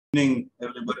Evening,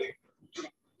 everybody.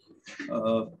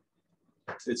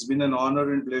 It's been an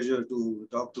honor and pleasure to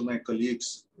talk to my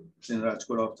colleagues in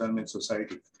Rajkot Ophthalmic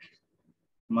Society.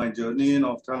 My journey in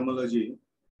ophthalmology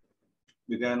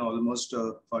began almost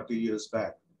 40 years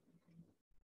back.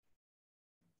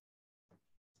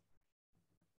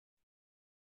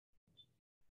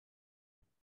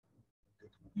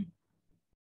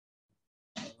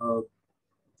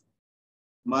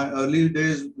 My early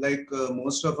days, like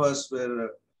most of us, were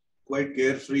quite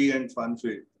carefree and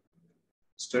fun-filled.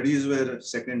 Studies were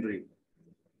secondary.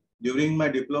 During my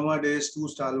diploma days, two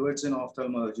stalwarts in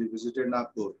ophthalmology visited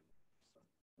Nagpur.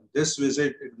 This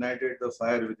visit ignited the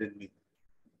fire within me.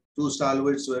 Two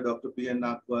stalwarts were Dr. P.N.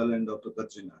 Nagpal and Dr.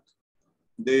 Kadrinath.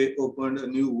 They opened a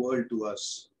new world to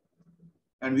us.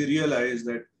 And we realized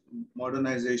that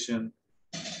modernization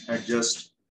had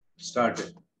just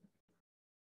started.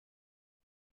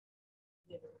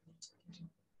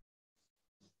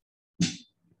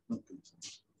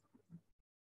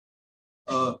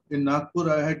 In Nagpur,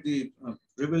 I had the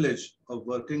privilege of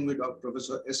working with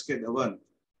Professor S.K. Dhawan,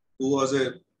 who was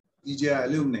a EJI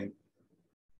alumni.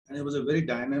 And he was a very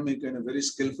dynamic and a very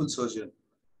skillful surgeon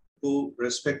who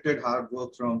respected hard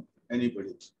work from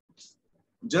anybody.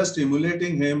 Just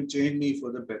emulating him changed me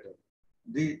for the better.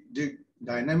 The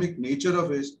dynamic nature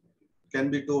of it can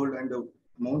be told, and the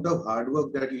amount of hard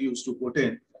work that he used to put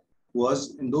in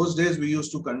was, in those days, we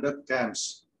used to conduct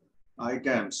camps, eye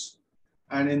camps.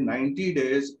 And in 90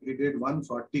 days, he did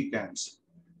 140 camps.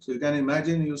 So you can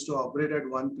imagine he used to operate at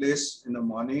one place in the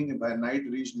morning and by night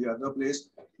reach the other place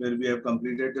where we have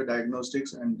completed the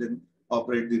diagnostics and then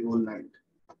operate the whole night.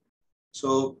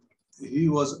 So he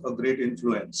was a great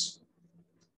influence.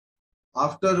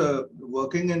 After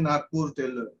working in Nagpur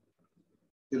till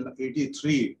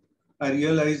 83, I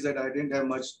realized that I didn't have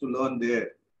much to learn there.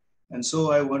 And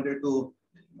so I wanted to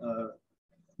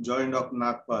join Dr.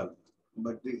 Nagpal,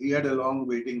 but he had a long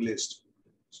waiting list.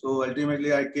 So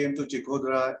ultimately I came to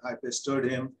Chikodra, I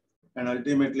pestered him, and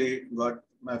ultimately got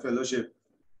my fellowship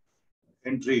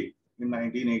entry in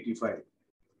 1985.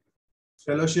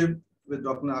 Fellowship with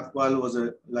Dr. Nagpal was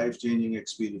a life-changing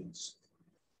experience.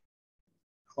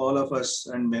 All of us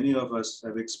and many of us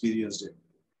have experienced it.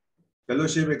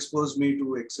 Fellowship exposed me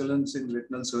to excellence in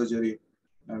retinal surgery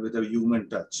and with a human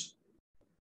touch.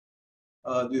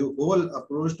 The whole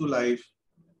approach to life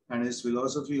and his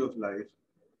philosophy of life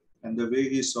and the way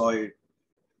he saw it,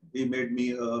 he made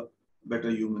me a better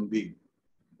human being.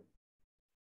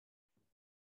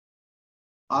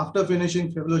 After finishing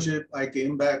fellowship, I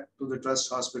came back to the trust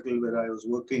hospital where I was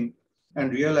working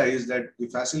and realized that the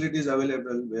facilities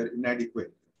available were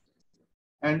inadequate.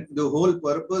 And the whole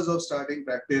purpose of starting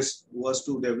practice was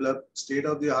to develop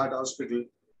state-of-the-art hospital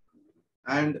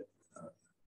and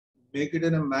make it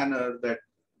in a manner that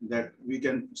we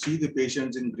can see the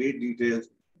patients in great detail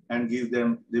and give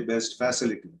them the best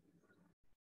facility.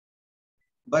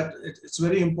 But it's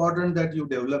very important that you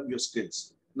develop your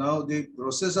skills. Now, the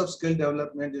process of skill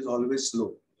development is always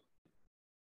slow.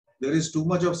 There is too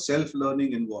much of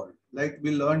self-learning involved. Like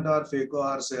we learned our phaco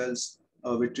ourselves,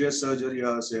 vitreous surgery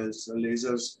ourselves,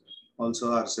 lasers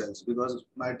also ourselves, because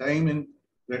my time in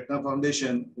Retina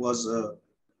Foundation was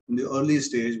in the early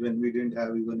stage when we didn't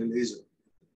have even a laser.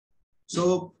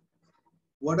 So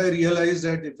what I realized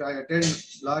that if I attend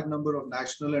large number of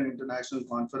national and international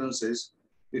conferences,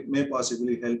 it may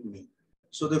possibly help me.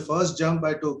 So the first jump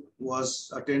I took was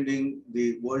attending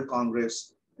the World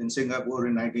Congress in Singapore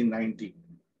in 1990.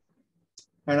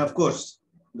 And of course,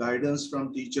 guidance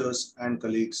from teachers and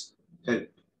colleagues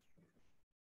helped.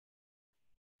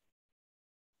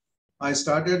 I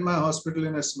started my hospital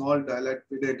in a small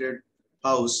dilapidated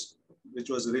house, which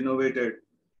was renovated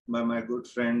by my good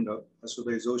friend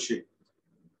Asubhai Joshi.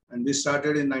 And we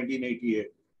started in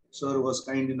 1988. Sir was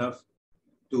kind enough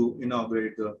to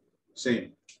inaugurate the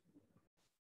same.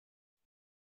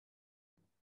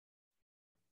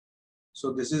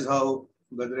 So this is how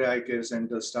Gadre Eye Care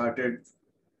Center started.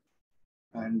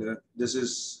 And this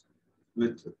is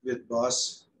with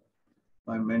boss,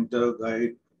 my mentor,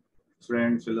 guide,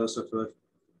 friend, philosopher,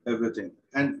 everything.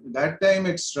 And that time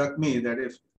it struck me that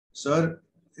if sir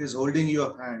is holding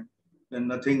your hand, then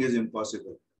nothing is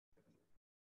impossible.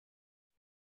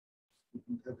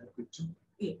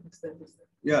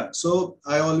 Yeah, so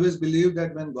I always believe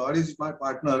that when God is my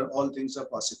partner, all things are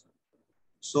possible.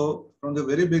 So from the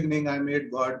very beginning, I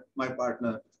made God my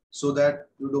partner so that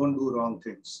you don't do wrong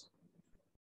things.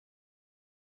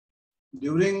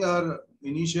 During our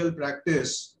initial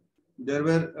practice, there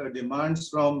were demands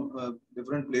from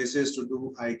different places to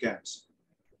do eye camps.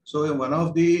 So one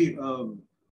of the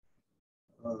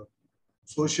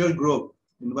social group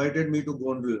invited me to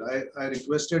Gondal. I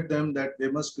requested them that they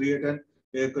must create an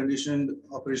air-conditioned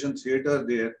operation theater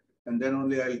there, and then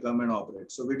only I'll come and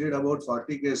operate. So we did about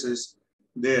 40 cases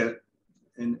there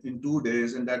in 2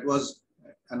 days, and that was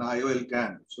an IOL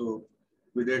can. So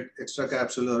we did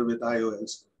extracapsular with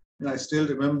IOLs. And I still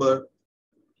remember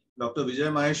Dr.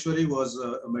 Vijay Maheshwari was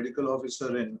a medical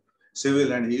officer in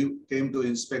civil, and he came to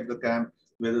inspect the camp,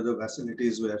 whether the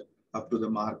facilities were up to the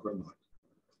mark or not.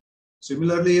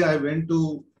 Similarly, I went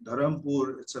to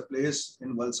Dharampur. It's a place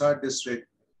in Valsad district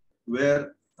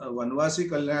where Vanvasi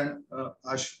Kalyan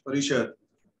Ash Parishad,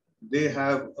 they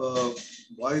have a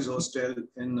boys hostel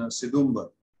in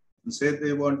Sidumba. And said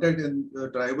they wanted in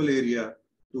the tribal area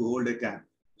to hold a camp.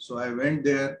 So I went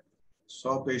there,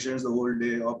 saw patients the whole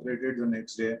day, operated the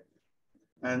next day.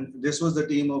 And this was the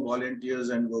team of volunteers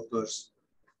and workers.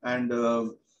 And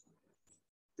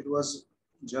it was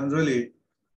generally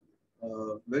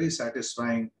very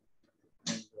satisfying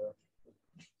and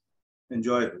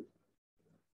enjoyable.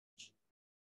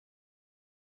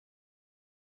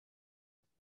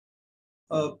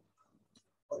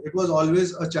 It was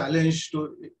always a challenge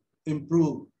to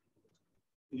improve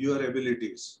your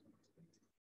abilities.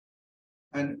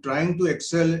 And trying to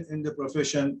excel in the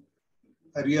profession,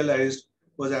 I realized,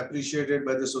 was appreciated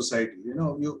by the society. You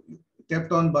know, you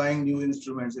kept on buying new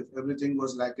instruments. If everything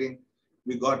was lacking,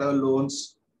 we got our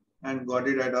loans and got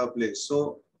it at our place.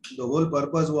 So the whole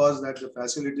purpose was that the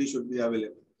facility should be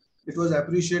available. It was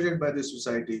appreciated by the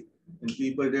society and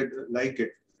people did like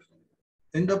it.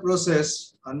 In the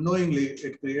process, unknowingly,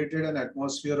 it created an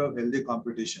atmosphere of healthy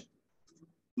competition.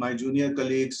 My junior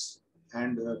colleagues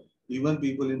and even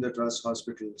people in the trust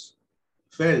hospitals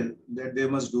felt that they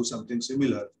must do something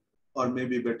similar or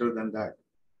maybe better than that.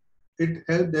 It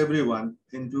helped everyone,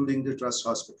 including the trust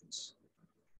hospitals.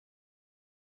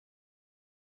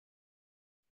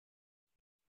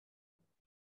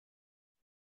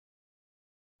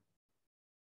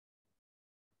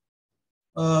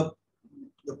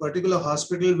 The particular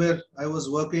hospital where I was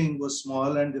working was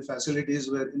small and the facilities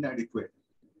were inadequate.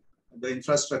 The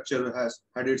infrastructure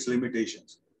had its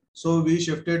limitations. So we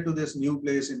shifted to this new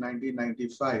place in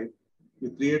 1995. We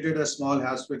created a small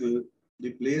hospital.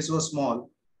 The place was small,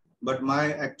 but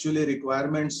my actually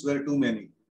requirements were too many.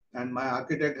 And my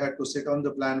architect had to sit on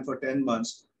the plan for 10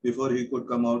 months before he could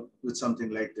come out with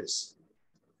something like this.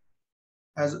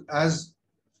 As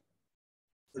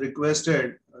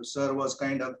requested, sir was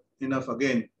kind of enough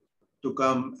again to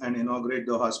come and inaugurate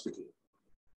the hospital.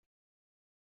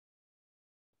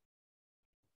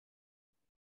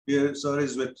 Here, sir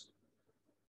is with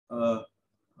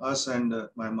us and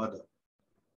my mother,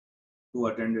 who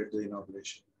attended the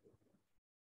inauguration.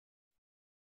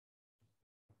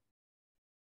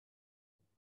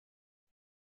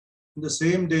 The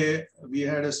same day, we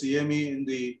had a CME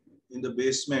in the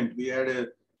basement. We had a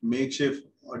makeshift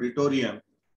auditorium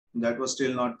that was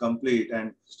still not complete,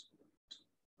 and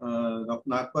Dr.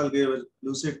 Nagpal gave a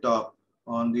lucid talk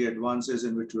on the advances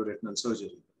in vitreoretinal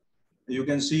surgery. You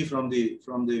can see from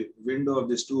the window of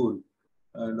the stool,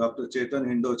 Dr. Chetan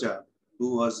Hindocha,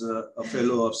 who was a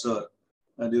fellow of Sir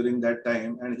during that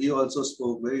time, and he also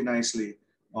spoke very nicely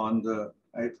on the,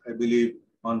 I believe,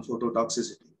 on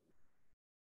phototoxicity.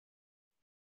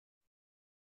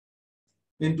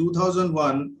 In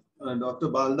 2001, Dr.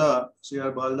 Balda,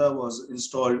 C.R. Balda was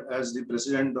installed as the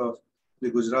president of the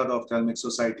Gujarat Ophthalmic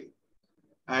Society.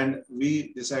 And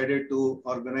we decided to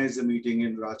organize a meeting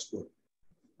in Rajkot.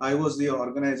 I was the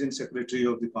organizing secretary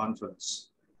of the conference.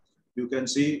 You can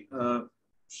see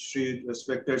Shri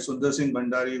respected Sundar Singh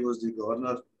Bhandari was the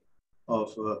governor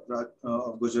of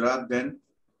Gujarat then.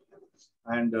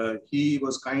 And he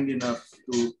was kind enough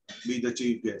to be the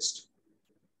chief guest.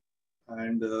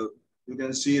 And you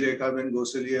can see Rekha-ben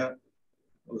Gosalia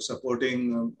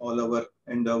supporting all our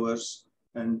endeavors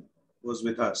and was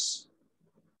with us.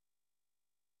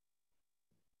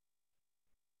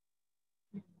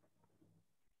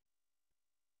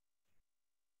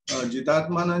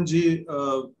 Jitatmanand ji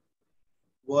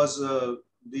was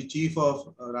the chief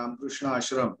of Ramakrishna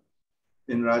Ashram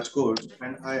in Rajkot,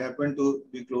 and I happened to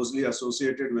be closely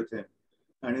associated with him.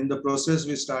 And in the process,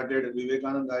 we started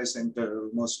Vivekananda Eye Center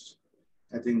almost,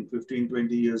 I think, 15,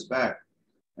 20 years back.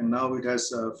 And now it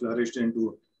has flourished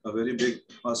into a very big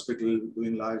hospital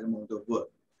doing large amount of work.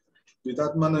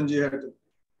 Jitatmanand ji had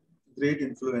great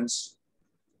influence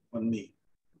on me.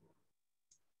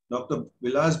 Dr.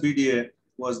 Vilas BDA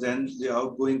was then the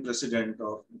outgoing president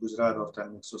of Gujarat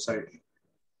Ophthalmic Society.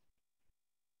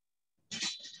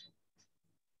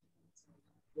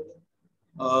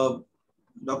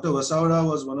 Dr. Vasavada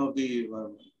was one of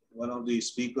the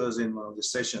speakers in one of the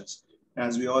sessions.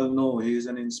 As we all know, he is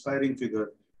an inspiring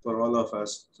figure for all of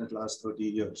us since the last 30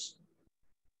 years.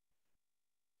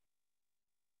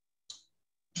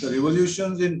 The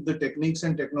revolutions in the techniques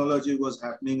and technology was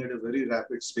happening at a very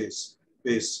rapid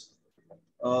pace.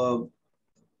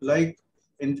 Like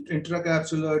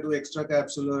intracapsular to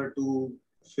extracapsular to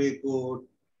phaco,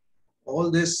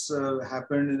 all this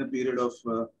happened in a period of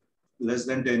less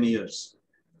than 10 years.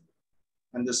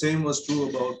 And the same was true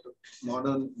about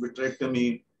modern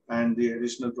vitrectomy and the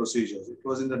additional procedures. It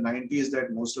was in the 90s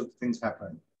that most of the things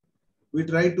happened. We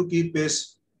tried to keep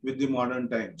pace with the modern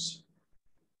times.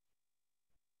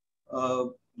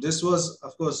 This was,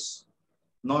 of course,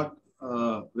 not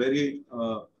very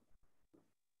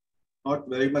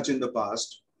much in the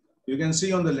past. You can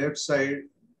see on the left side,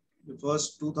 the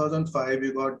first 2005,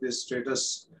 we got this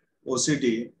status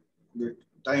OCT, the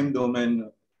time domain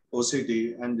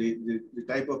OCT, and the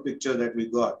type of picture that we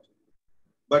got.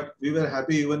 But we were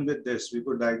happy even with this. We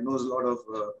could diagnose a lot of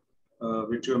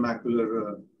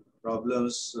vitreomacular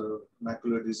problems,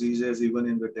 macular diseases, even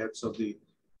in the depths of the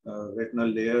retinal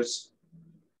layers.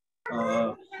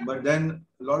 But then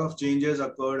a lot of changes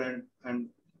occurred, and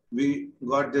we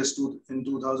got this in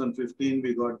 2015,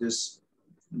 we got this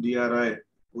DRI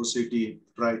OCT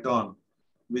Triton,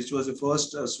 which was the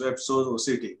first swept source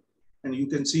OCT. And you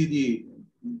can see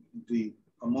the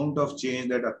amount of change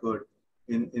that occurred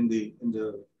in the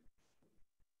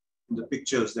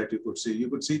pictures that you could see. You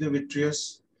could see the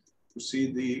vitreous, you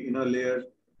see the inner layer,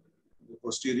 the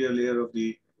posterior layer of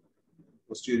the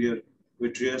posterior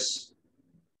vitreous.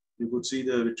 You could see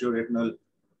the vitreoretinal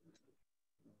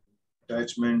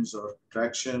attachments or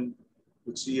traction.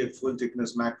 You could see a full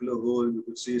thickness macular hole. You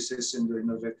could see cysts in the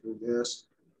inner retinal layers.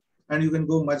 And you can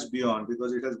go much beyond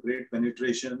because it has great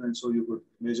penetration. And so you could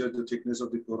measure the thickness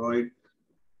of the choroid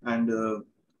and a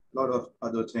lot of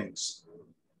other things.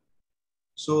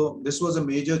 So this was a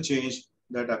major change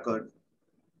that occurred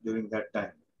during that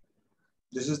time.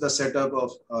 This is the setup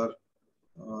of our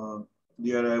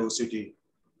DRI OCT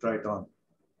Triton.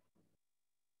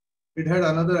 It had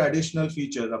another additional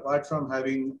feature. Apart from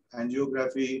having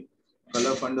angiography,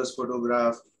 color fundus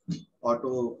photograph,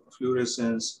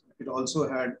 autofluorescence, it also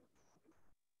had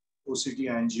OCT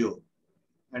angio.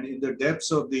 And in the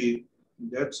depths of the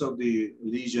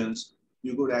lesions,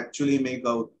 you could actually make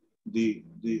out the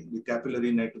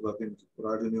capillary network in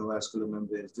choroidal neovascular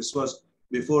membranes. This was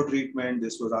before treatment,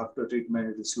 this was after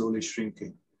treatment, it is slowly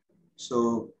shrinking.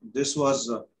 So this was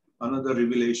another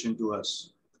revelation to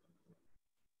us.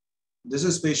 This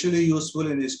is especially useful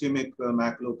in ischemic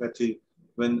maculopathy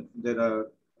when the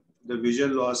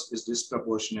visual loss is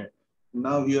disproportionate.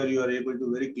 Now here you are able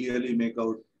to very clearly make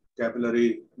out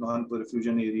capillary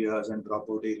non-perfusion areas and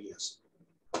dropout areas.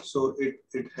 So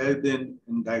it helped in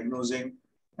diagnosing,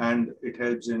 and it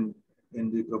helps in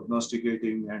the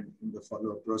prognosticating and in the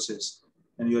follow-up process.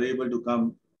 And you're able to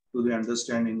come to the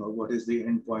understanding of what is the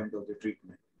end point of the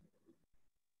treatment.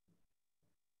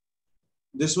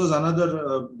 This was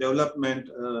another development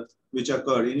which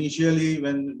occurred. Initially,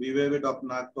 when we were with Dr.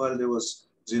 Nagpal, there was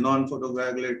xenon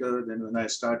photocoagulator. Then when I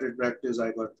started practice,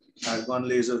 I got argon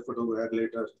laser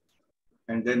photocoagulator.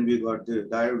 And then we got the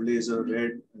diode laser,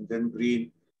 red, and then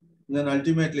green. And then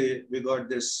ultimately, we got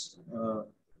this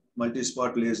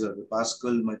multi-spot laser, the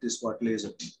Pascal multi-spot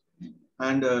laser.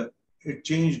 And it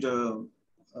changed a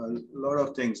lot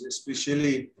of things,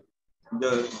 especially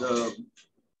the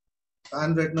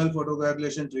pan-retinal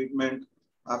photocoagulation treatment,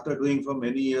 after doing for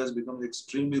many years, becomes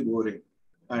extremely boring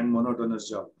and monotonous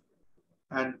job.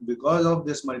 And because of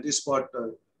this multi-spot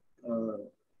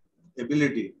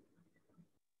ability,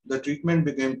 the treatment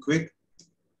became quick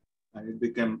and it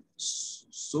became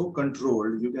so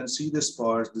controlled. You can see the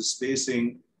spots, the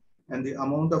spacing, and the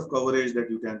amount of coverage that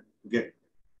you can get.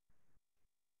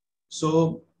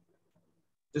 So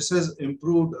this has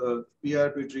improved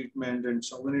PRP treatment, and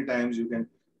so many times you can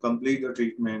complete the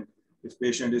treatment if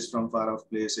patient is from far off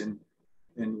place in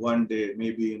one day,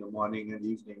 maybe in the morning and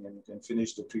evening, and you can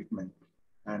finish the treatment.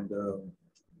 And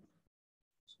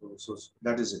so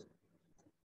that is it.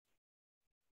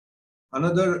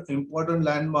 Another important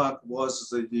landmark was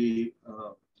the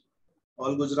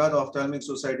All Gujarat Ophthalmic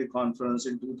Society conference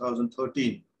in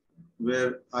 2013,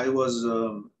 where I was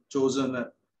chosen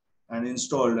and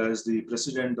installed as the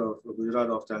president of the Gujarat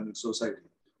Ophthalmic Society.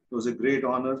 It was a great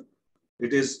honor.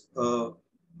 It is a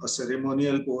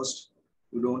ceremonial post.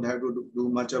 You don't have to do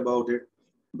much about it,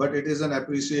 but it is an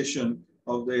appreciation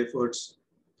of the efforts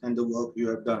and the work you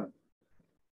have done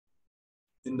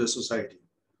in the society.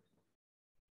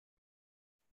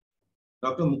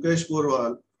 Dr. Mukesh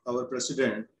Porwal, our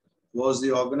president, was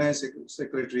the organizing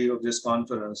secretary of this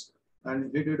conference,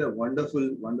 and he did a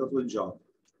wonderful, wonderful job.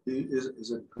 He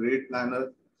is a great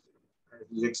planner,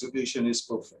 his execution is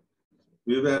perfect.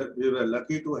 We were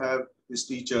lucky to have his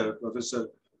teacher, Professor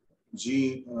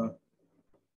G.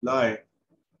 Lai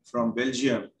from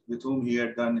Belgium, with whom he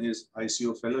had done his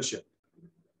ICO fellowship.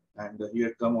 And he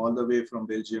had come all the way from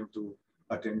Belgium to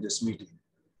attend this meeting.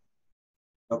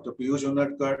 Dr. Piyush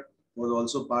Unadkat was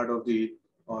also part of the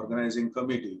organizing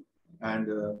committee, and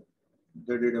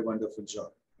they did a wonderful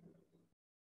job.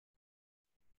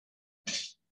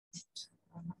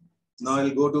 Now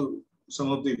I'll go to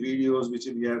some of the videos which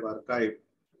we have archived,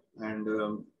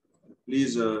 and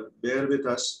please bear with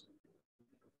us,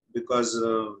 because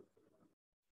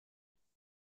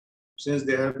since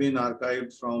they have been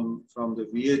archived from the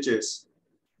VHS,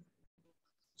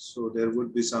 so there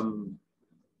would be some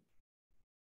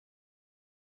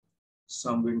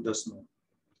winter snow.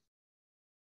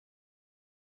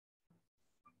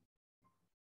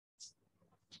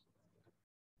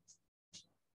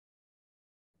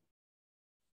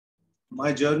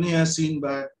 My journey as seen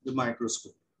by the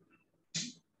microscope.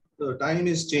 The time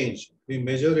is changed. We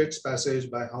measure its passage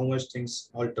by how much things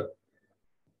alter.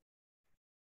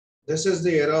 This is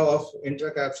the era of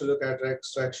intracapsular cataract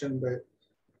extraction,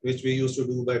 which we used to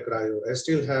do by cryo. I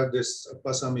still have this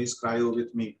Passamese cryo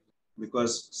with me,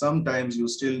 because sometimes you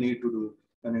still need to do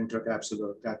an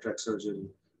intracapsular cataract surgery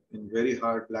in very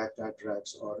hard black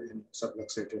cataracts or in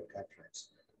subluxated cataracts.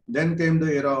 Then came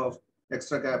the era of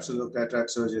extracapsular cataract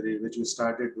surgery, which we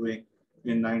started doing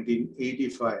in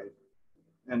 1985.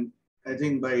 And I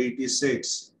think by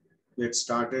 86, we had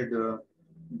started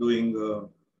doing,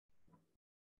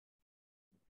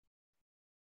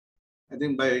 I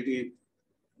think by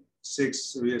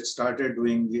 86, we had started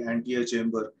doing the anterior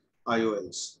chamber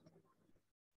IOLs.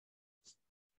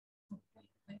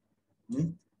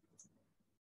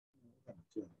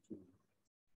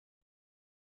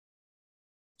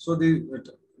 So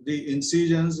the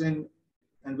incisions and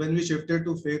when we shifted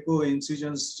to phaco,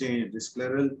 incisions changed. The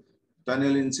scleral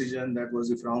tunnel incision, that was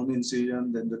the frown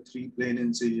incision, then the 3 plane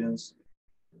incisions,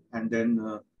 and then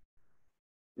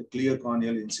the clear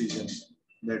corneal incision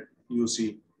that you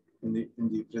see in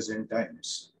the present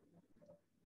times.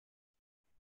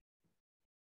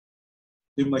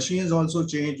 The machines also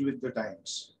changed with the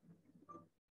times.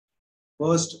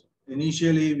 First,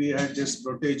 initially we had this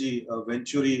Protegi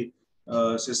Venturi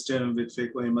system with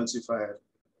phacoemulsifier.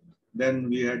 Then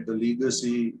we had the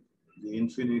Legacy, the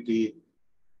Infinity,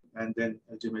 and then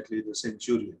ultimately the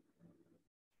Centurion.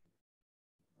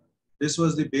 This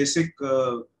was the basic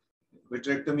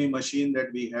vitrectomy machine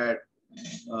that we had,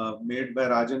 made by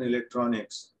Rajan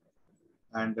Electronics,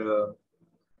 and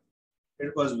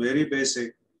it was very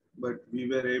basic, but we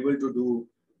were able to do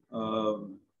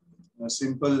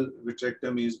simple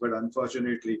vitrectomies, but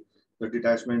unfortunately the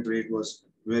detachment rate was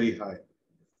very high.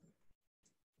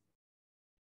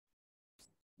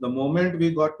 The moment we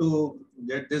got to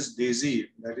get this DAISY,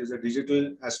 that is a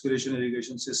digital aspiration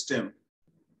irrigation system,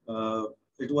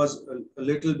 it was a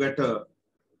little better.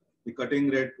 The cutting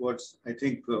rate was, I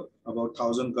think, about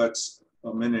 1,000 cuts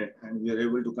per minute, and we were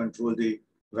able to control the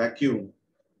vacuum.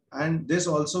 And this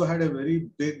also had a very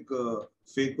big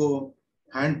phaco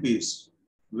handpiece,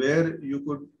 where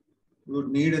you would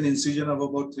need an incision of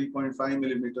about 3.5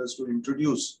 millimeters to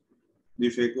introduce the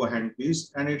phaco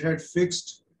handpiece, and it had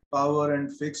fixed power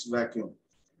and fixed vacuum.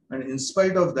 And in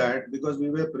spite of that, because we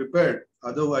were prepared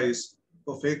otherwise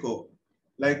for phaco,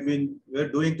 like we were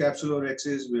doing capsular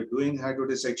X's, we were doing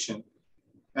hydrodissection,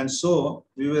 and so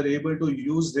we were able to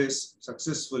use this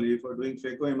successfully for doing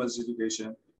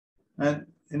phacoemulsification. And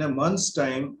in a month's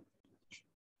time,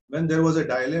 when there was a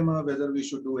dilemma whether we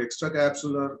should do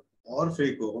extracapsular or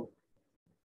phaco,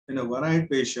 in a one-eyed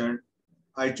patient,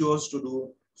 I chose to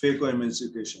do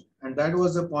phacoemulsification. And that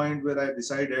was the point where I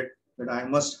decided that I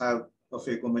must have a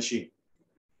phaco machine.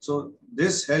 So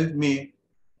this helped me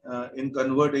in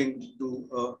converting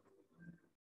to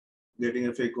getting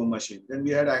a phaco machine. Then we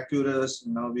had Accurus,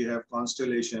 now we have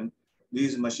Constellation.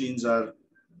 These machines are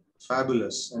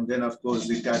fabulous. And then of course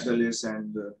the Catalyst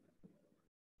and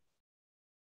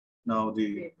now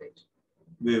the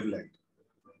Wavelength.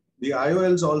 The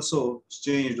IOLs also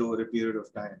changed over a period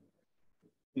of time.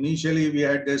 Initially we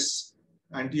had this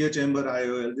anterior chamber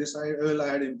IOL. This IOL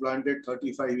I had implanted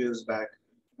 35 years back,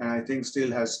 and I think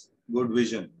still has good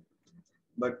vision.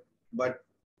 But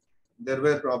there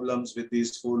were problems with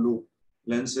these 4-loop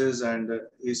lenses, and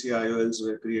AC IOLs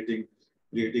were creating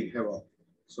havoc.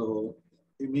 So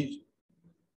in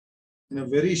a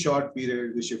very short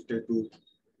period, we shifted to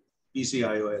PC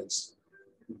IOLs.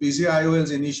 PC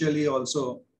IOLs initially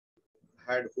also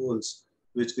had holes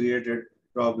which created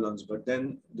problems, but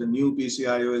then the new PC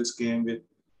IOLs came with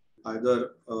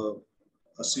either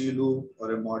a a C loop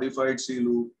or a modified C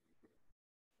loop.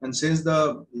 And since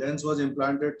the lens was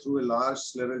implanted through a large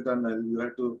scleral tunnel, you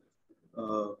had to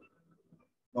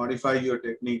modify your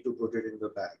technique to put it in the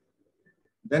bag.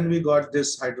 Then we got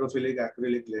this hydrophilic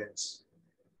acrylic lens.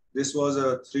 This was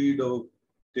a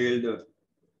three-tailed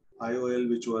IOL,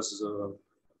 which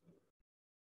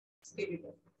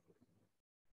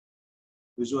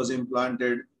was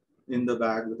implanted in the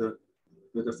bag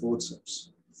with a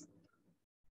forceps.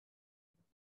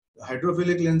 The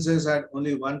hydrophilic lenses had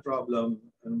only one problem,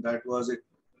 and that was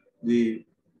the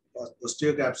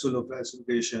posterior capsule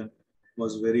opacification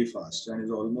was very fast and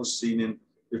is almost seen in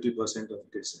 50%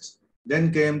 of cases.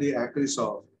 Then came the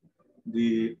Acrisoft,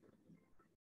 the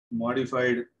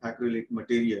modified acrylic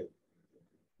material,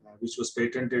 which was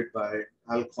patented by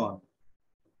Alcon.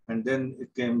 And then it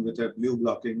came with a blue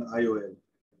blocking IOL.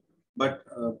 But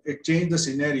it changed the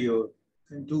scenario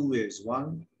in two ways.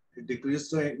 One, it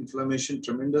decreased the inflammation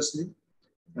tremendously.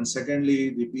 And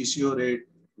secondly, the PCO rate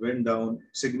went down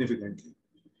significantly.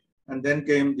 And then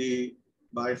came the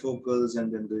bifocals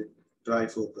and then the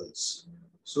trifocals.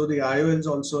 So the IOLs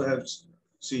also have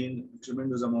seen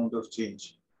tremendous amount of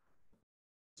change.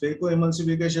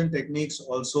 Phacoemulsification techniques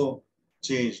also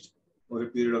changed over a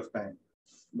period of time.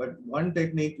 But one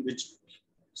technique which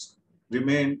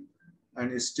remained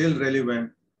and is still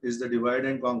relevant is the divide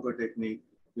and conquer technique,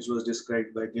 which was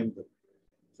described by Gimbel.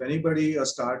 If anybody, a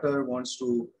starter, wants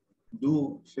to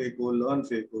do phaco, learn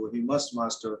phaco, he must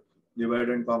master divide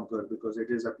and conquer because it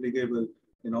is applicable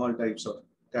in all types of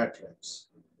cataracts.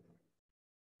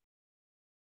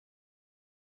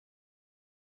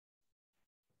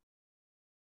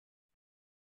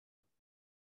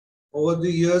 Over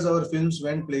the years, our films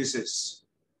went places.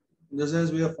 In the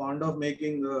sense, we are fond of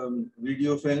making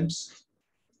video films.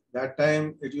 That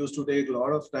time, it used to take a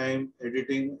lot of time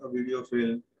editing a video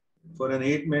film. For an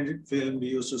 8-minute film, we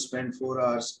used to spend 4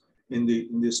 hours in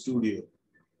the studio.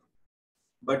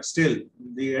 But still,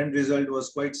 the end result was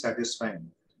quite satisfying.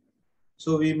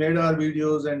 So we made our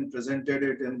videos and presented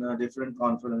it in different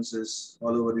conferences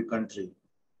all over the country,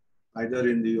 either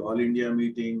in the All India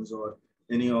meetings or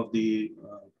any of the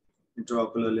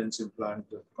intraocular lens implant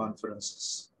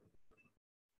conferences.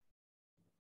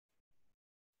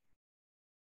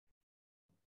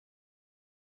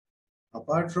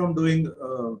 Apart from doing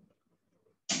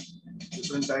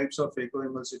different types of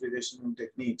phacoemulsification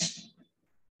techniques,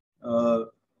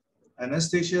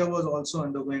 anesthesia was also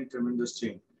undergoing tremendous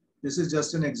change. This is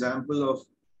just an example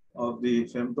of the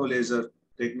femtolaser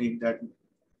technique that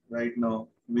right now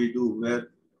we do, where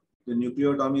the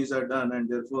nucleotomies are done and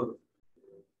therefore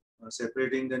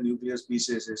separating the nucleus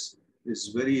pieces is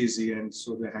very easy, and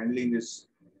so the handling is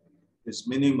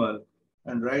minimal.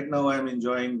 And right now I'm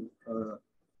enjoying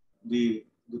the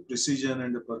precision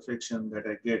and the perfection that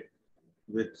I get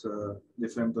with the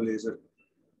femtolaser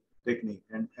technique,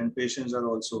 and patients are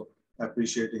also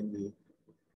appreciating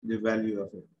the value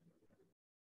of it.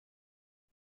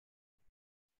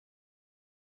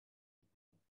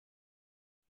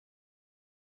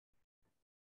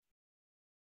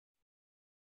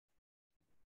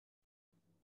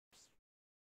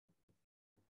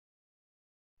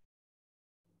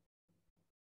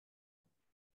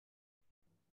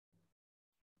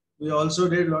 We also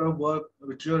did a lot of work,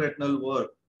 vitreoretinal work,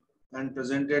 and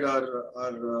presented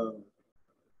our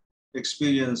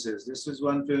experiences. This is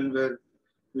one film where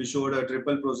we showed a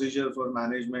triple procedure for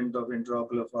management of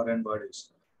intraocular foreign bodies.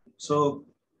 So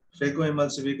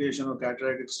phacoemulsification or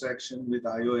cataract extraction with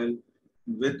IOL,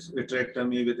 with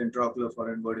vitrectomy, with intraocular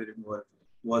foreign body removal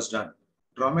was done.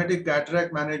 Traumatic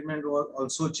cataract management was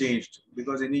also changed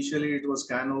because initially it was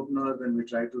can opener, then we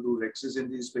tried to do rexis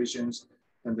in these patients,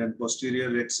 and then posterior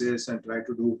rexis, and try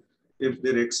to do, if the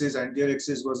rexis, anterior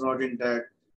rexis was not intact,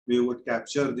 we would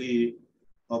capture the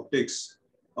optics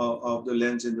of the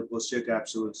lens in the posterior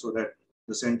capsule so that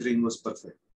the centering was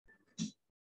perfect.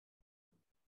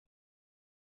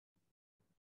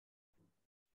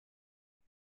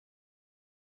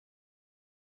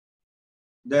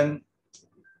 Then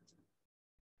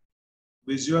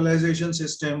visualization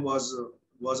system was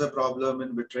a problem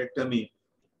in vitrectomy,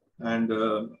 and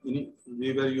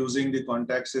we were using the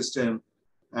contact system,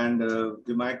 and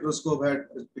the microscope had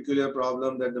a peculiar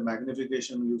problem that the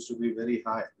magnification used to be very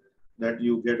high that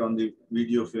you get on the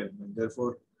video film, and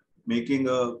therefore making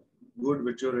a good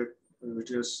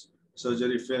vitreous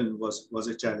surgery film was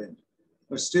a challenge.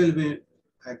 But still, we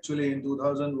actually in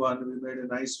 2001 we made a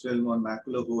nice film on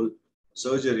macular hole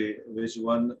surgery, which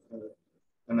won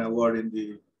an award in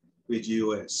the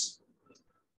PGOS.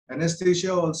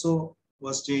 Anesthesia also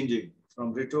was changing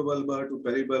from retrobulbar to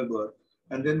peribulbar,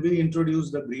 and then we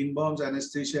introduced the Greenbaum's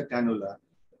anesthesia cannula,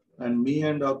 And me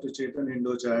and Dr. Chetan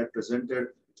Hindocha had presented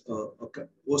a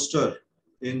poster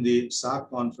in the SAC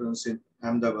conference in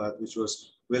Ahmedabad, which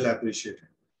was well appreciated.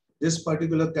 This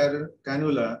particular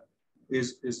cannula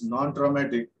is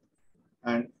non-traumatic,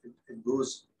 and it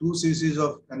goes 2 cc's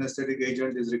of anesthetic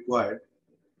agent is required,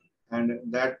 and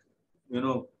that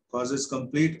causes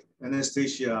complete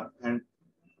anesthesia and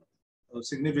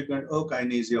significant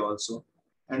akinesia also.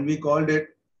 And we called it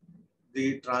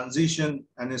the transition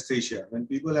anesthesia. When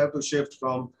people have to shift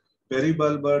from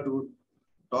peribulbar to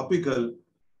topical,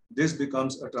 this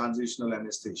becomes a transitional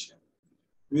anesthesia.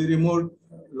 We removed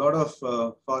a lot of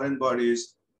foreign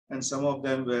bodies, and some of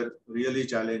them were really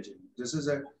challenging. This is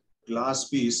a glass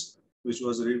piece which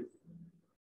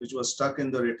was stuck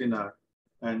in the retina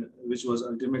and which was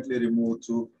ultimately removed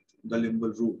through the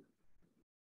limbal route.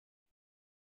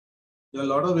 There are a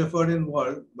lot of effort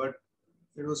involved, but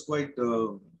it was quite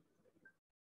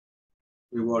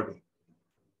rewarding.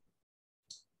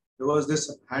 There was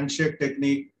this handshake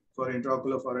technique for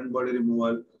intraocular foreign body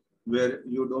removal, where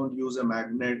you don't use a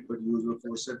magnet but use a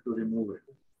forceps to remove it.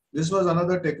 This was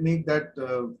another technique that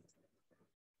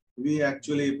we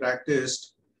actually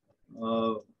practiced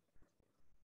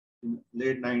in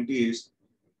late 90s,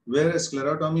 where a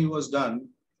sclerotomy was done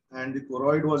and the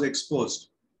choroid was exposed,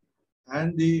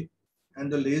 and the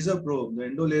laser probe, the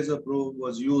endolaser probe,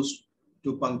 was used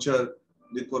to puncture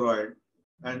the choroid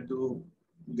and to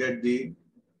get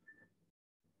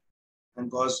and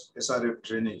cause SRF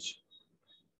drainage.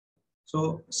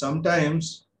 So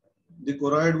sometimes the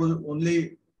choroid will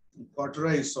only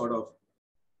cauterize sort of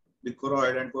the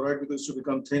choroid, and choroid begins to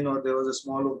become thin, or there was a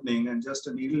small opening and just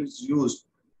a needle is used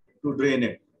to drain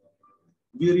it.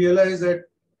 We realized that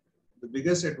the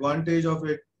biggest advantage of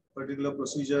a particular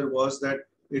procedure was that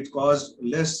it caused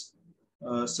less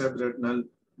subretinal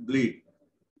bleed.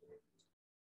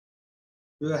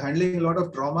 We were handling a lot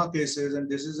of trauma cases, and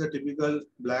this is a typical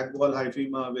black ball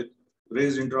hyphema with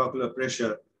raised intraocular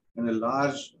pressure, and a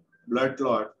large blood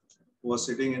clot was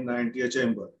sitting in the anterior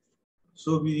chamber.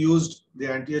 So we used the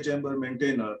anterior chamber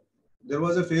maintainer. There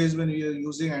was a phase when we were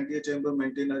using anterior chamber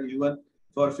maintainer even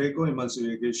for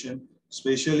phacoemulsification,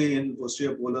 especially in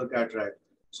posterior polar cataract,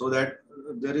 so that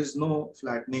there is no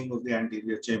flattening of the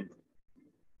anterior chamber.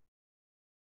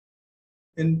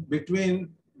 In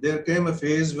between, there came a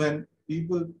phase when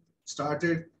people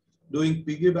started doing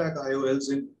piggyback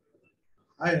IOLs in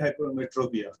high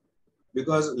hypermetropia,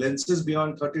 because lenses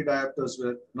beyond 30 diopters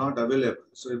were not available.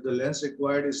 So if the lens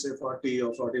required is say 40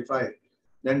 or 45,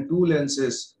 then 2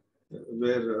 lenses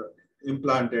were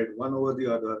implanted, one over the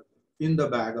other, in the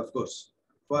bag, of course.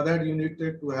 For that, you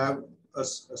needed to have a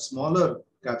smaller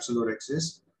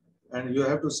capsulorhexis, and you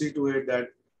have to see to it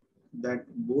that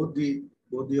both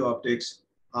the optics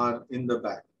are in the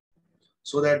bag,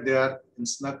 so that they are in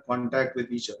snug contact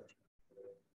with each other.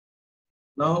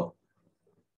 Now,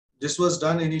 this was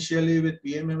done initially with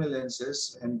PMMA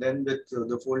lenses and then with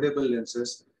the foldable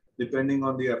lenses, depending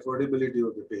on the affordability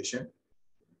of the patient.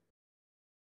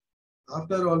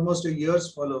 After almost a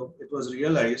year's follow, it was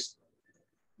realized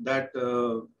that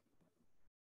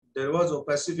there was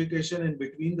opacification in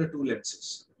between the 2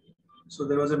 lenses. So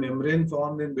there was a membrane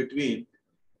formed in between,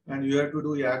 and you have to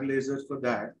do YAG lasers for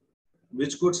that,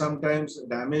 which could sometimes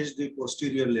damage the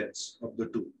posterior lens of the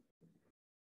 2.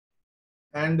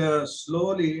 And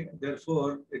slowly,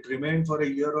 therefore, it remained for a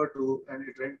year or 2, and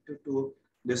it went to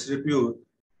disrepute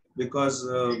because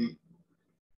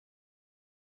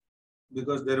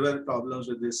there were problems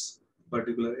with this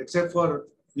particular, except for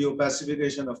the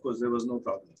opacification, of course, there was no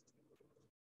problem.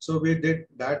 So we did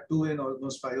that too in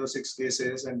almost 5 or 6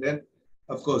 cases. And then,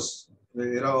 of course, the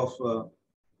era of,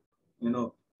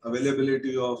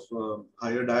 availability of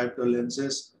higher diopter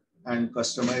lenses and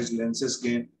customized lenses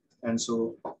came. And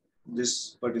so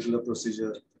this particular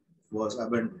procedure was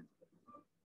abandoned.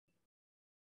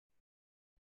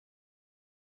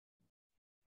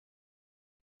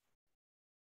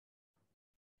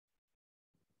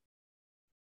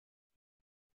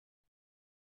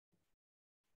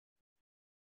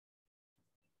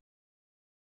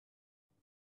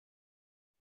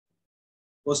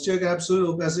 Posterior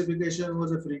capsule opacification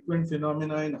was a frequent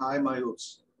phenomenon in high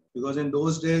myopes, because in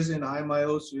those days in high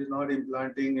myopes, we were not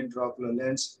implanting intraocular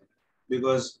lens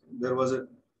because there was a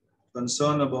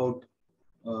concern about,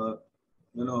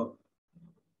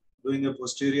 doing a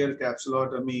posterior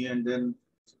capsulotomy and then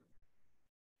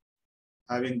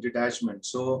having detachment.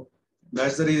 So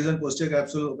that's the reason posterior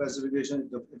capsule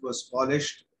opacification, it was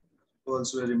polished,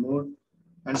 pearls were removed,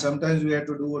 and sometimes we had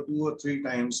to do 2 or 3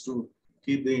 times to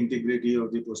keep the integrity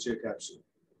of the posterior capsule.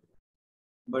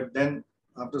 But then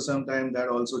after some time that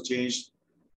also changed,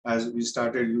 as we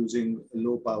started using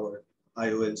low power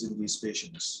IOLs in these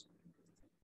patients.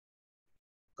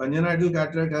 Congenital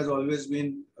cataract has always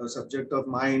been a subject of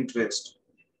my interest.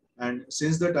 And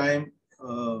since the time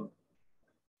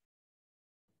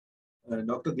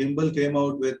Dr. Gimbel came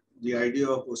out with the idea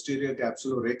of posterior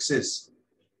capsulorhexis,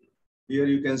 here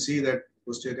you can see that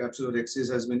posterior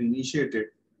capsulorhexis has been initiated.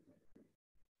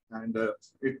 And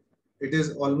it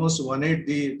is almost 1/8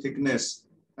 the thickness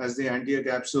as the anterior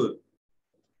capsule.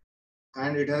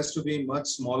 And it has to be much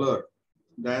smaller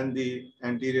than the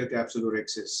anterior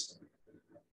capsulorhexis.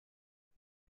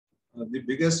 The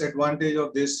biggest advantage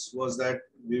of this was that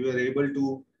we were able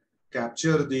to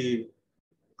capture the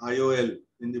IOL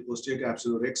in the posterior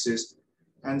capsulorhexis,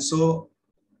 and so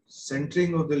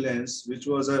centering of the lens, which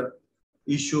was a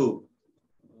issue,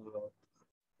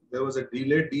 there was a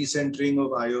delayed decentering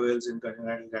of IOLs in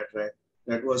congenital cataract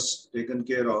that was taken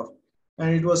care of,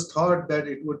 and it was thought that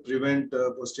it would prevent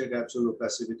posterior capsule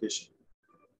opacification.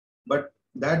 But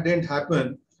that didn't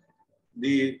happen.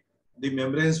 The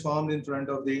membranes formed in front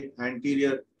of the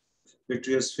anterior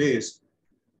vitreous face,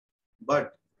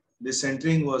 but the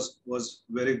centering was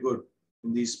very good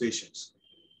in these patients.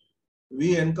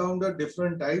 We encountered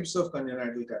different types of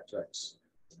congenital cataracts.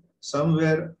 Some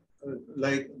were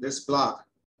like this plaque,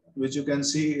 which you can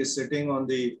see is sitting on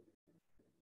the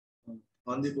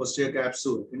posterior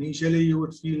capsule. Initially, you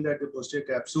would feel that the posterior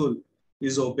capsule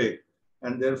is opaque,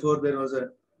 and therefore there was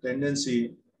a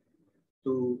tendency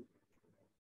to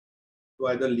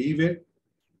either leave it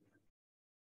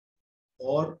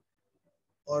or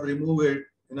remove it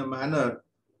in a manner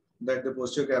that the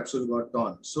posterior capsule got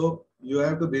torn. So you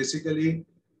have to basically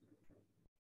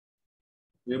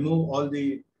remove all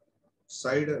the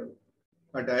side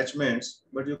attachments,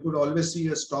 but you could always see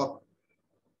a stalk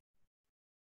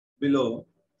below,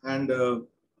 and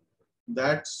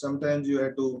that sometimes you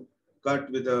had to cut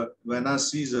with a vena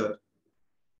scissor.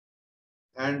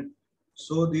 And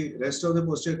so the rest of the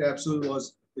posterior capsule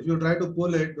was, if you try to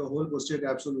pull it, the whole posterior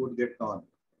capsule would get torn.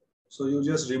 So you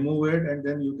just remove it, and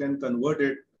then you can convert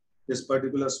it, this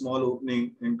particular small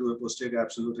opening, into a posterior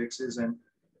capsulorhexis. And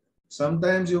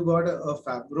sometimes you got a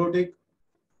fibrotic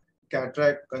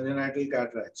cataract, congenital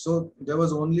cataract. So there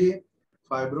was only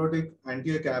fibrotic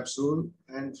anterior capsule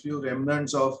and few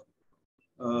remnants of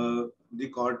the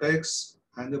cortex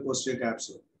and the posterior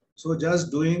capsule. So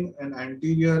just doing an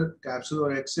anterior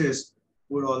capsulorhexis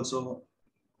would also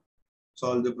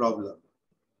solve the problem.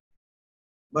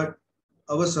 But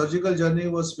our surgical journey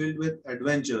was filled with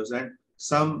adventures and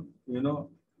some,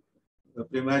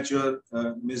 premature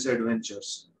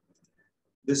misadventures.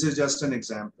 This is just an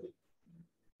example.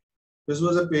 This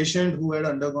was a patient who had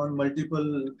undergone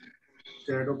multiple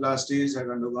keratoplasties, had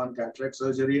undergone cataract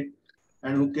surgery,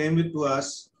 and who came to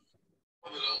us,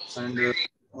 and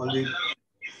all the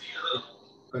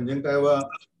conjunctiva,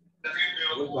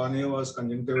 the cornea was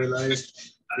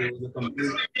conjunctivalized. There was a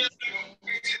complete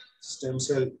stem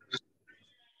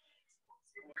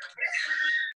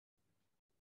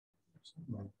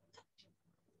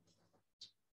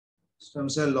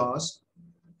cell loss,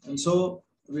 and so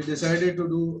we decided to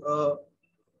do a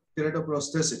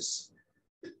keratoprosthesis.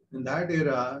 In that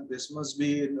era, this must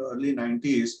be in the early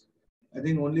 90s, I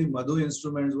think only Madhu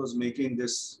Instruments was making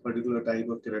this particular type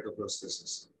of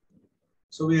keratoprosthesis.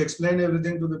 So we explained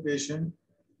everything to the patient,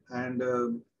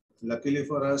 and luckily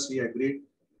for us, he agreed.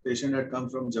 Patient had come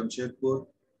from Jamshedpur.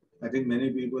 I think many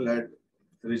people had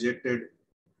rejected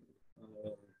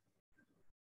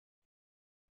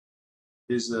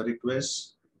his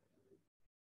request.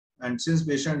 And since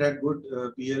patient had good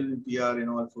PL and PR in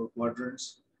all 4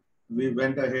 quadrants, we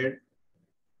went ahead,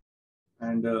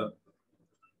 and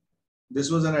this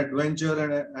was an adventure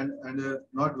and a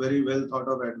not very well thought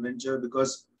of adventure,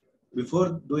 because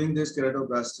before doing this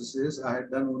keratoplasticity, I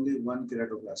had done only one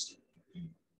keratoplasty.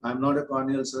 I'm not a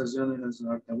corneal surgeon and has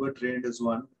never trained as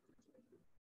one.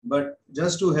 But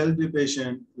just to help the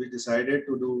patient, we decided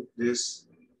to do this.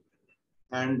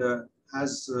 And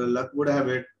as luck would have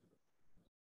it,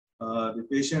 the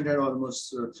patient had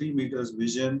almost 3 meters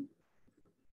vision,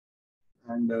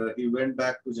 and he went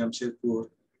back to Jamshedpur,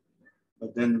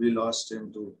 but then we lost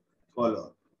him to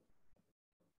follow-up.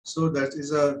 So that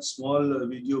is a small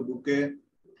video bouquet,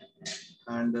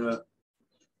 and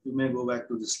you may go back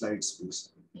to the slides,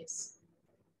 please. Yes.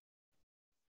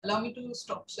 Allow me to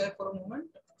stop share for a moment.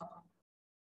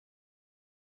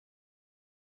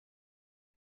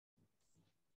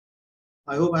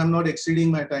 I hope I'm not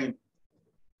exceeding my time.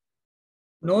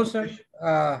 No, sir.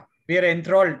 We are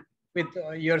enthralled with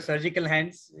your surgical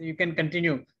hands. You can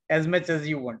continue as much as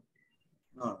you want.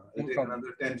 No, it'll take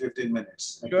another 10-15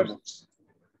 minutes. Sure.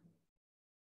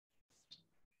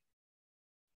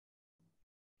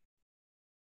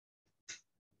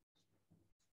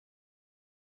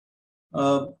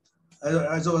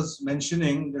 As I was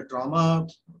mentioning, the trauma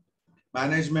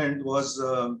management was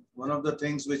one of the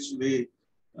things which we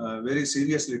very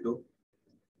seriously took.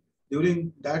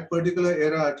 During that particular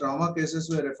era, trauma cases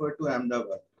were referred to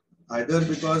Ahmedabad, either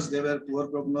because they were poor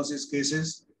prognosis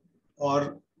cases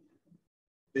or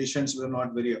patients were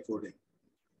not very affording.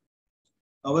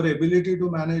 Our ability to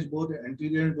manage both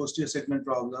anterior and posterior segment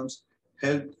problems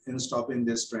helped in stopping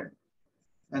this trend.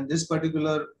 And this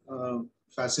particular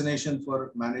fascination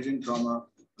for managing trauma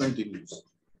continues.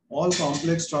 All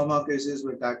complex trauma cases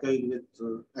were tackled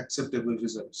with acceptable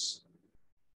results.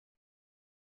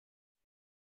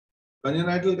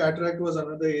 Congenital cataract was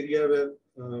another area where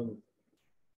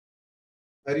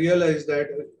I realized that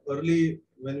early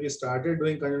when we started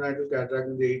doing congenital cataract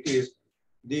in the 80s,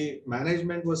 the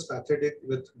management was pathetic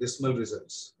with dismal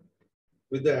results.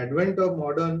 With the advent of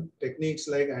modern techniques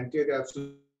like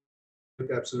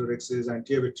anti-capsularexis,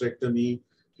 anti-vitrectomy,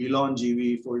 Helon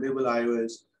GV, foldable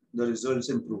IOLs, the results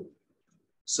improved.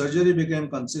 Surgery became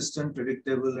consistent,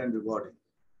 predictable, and rewarding.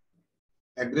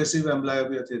 Aggressive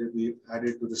amblyopia therapy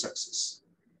added to the success.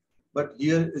 But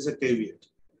here is a caveat.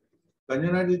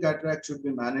 Congenital cataract should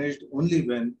be managed only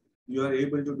when you are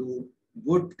able to do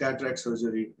good cataract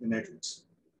surgery in adults.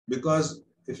 Because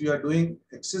if you are doing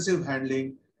excessive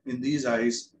handling in these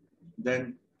eyes,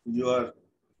 then you have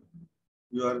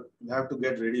to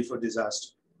get ready for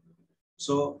disaster.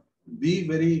 So be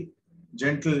very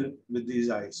gentle with these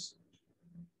eyes.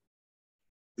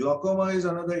 Glaucoma is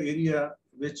another area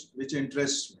which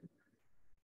interests me.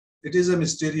 It is a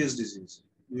mysterious disease,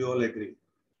 we all agree.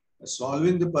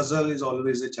 Solving the puzzle is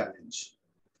always a challenge.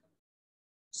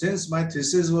 Since my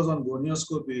thesis was on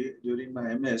gonioscopy during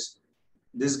my MS,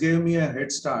 this gave me a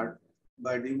head start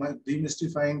by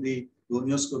demystifying the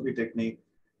gonioscopy technique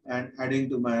and adding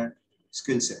to my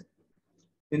skill set.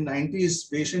 In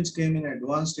 90s, patients came in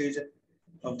advanced stage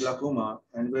of glaucoma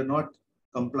and were not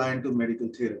compliant to medical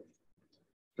therapy.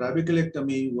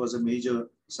 Trabeculectomy was a major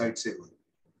sight saver.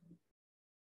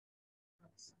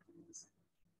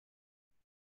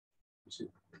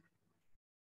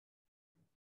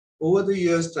 Over the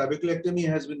years, trabeculectomy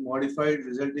has been modified,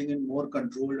 resulting in more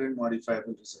controlled and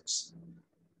modifiable results.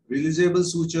 Releasable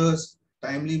sutures,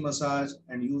 timely massage,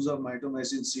 and use of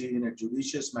mitomycin C in a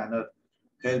judicious manner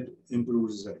helped improve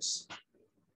results.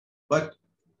 But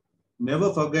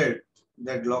never forget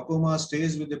that glaucoma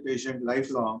stays with the patient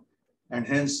lifelong and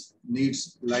hence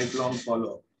needs lifelong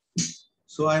follow-up.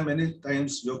 So I many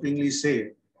times jokingly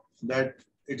say that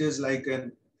it is like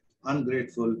an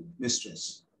ungrateful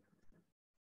mistress.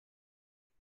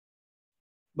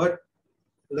 But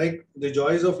like the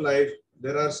joys of life,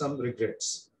 there are some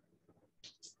regrets.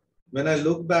 When I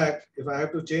look back, if I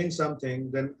have to change something,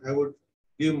 then I would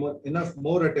give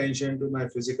more attention to my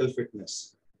physical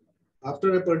fitness.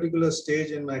 After a particular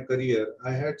stage in my career,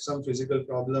 I had some physical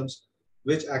problems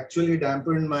which actually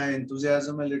dampened my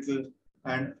enthusiasm a little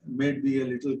and made me a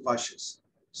little cautious.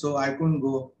 So I couldn't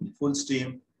go full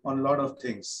steam on a lot of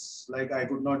things. Like I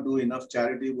could not do enough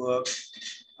charity work.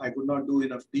 I could not do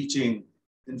enough teaching.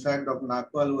 In fact, Dr.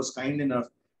 Nagpal was kind enough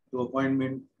to appoint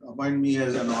me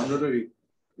as an honorary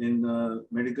in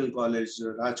medical college,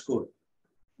 Rajkot.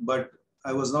 But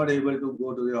I was not able to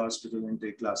go to the hospital and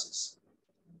take classes.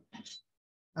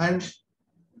 And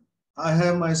I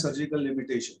have my surgical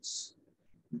limitations.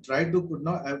 I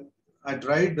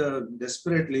tried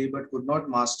desperately, but could not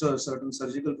master certain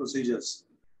surgical procedures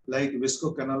like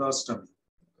viscocanalostomy.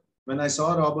 When I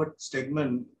saw Robert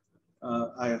Stegman,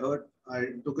 I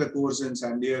took a course in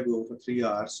San Diego for 3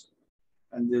 hours.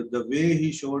 And the way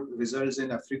he showed results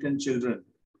in African children,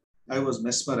 I was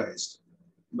mesmerized.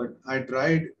 But I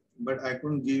tried, but I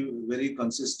couldn't give very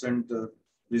consistent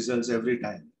results every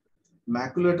time.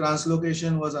 Macular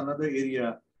translocation was another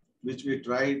area which we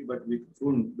tried, but we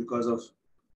couldn't because of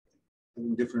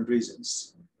different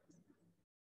reasons.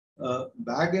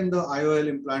 Bag in the IOL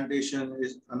implantation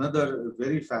is another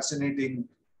very fascinating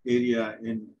area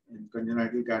in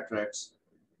congenital cataracts.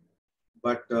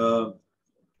 But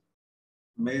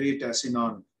Mary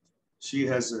Tassinon, she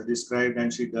has described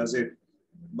and she does it,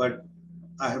 but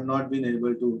I have not been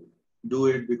able to do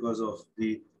it because of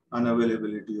the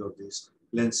unavailability of these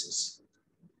lenses.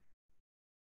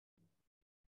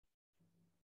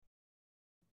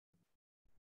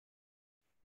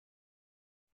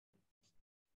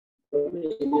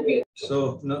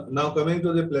 So now coming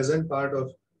to the pleasant part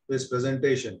of this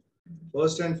presentation.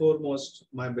 First and foremost,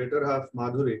 my better half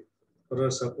Madhuri for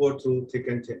her support through thick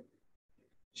and thin.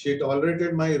 She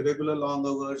tolerated my irregular long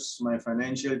hours, my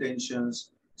financial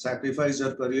tensions, sacrificed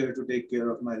her career to take care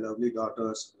of my lovely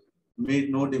daughters,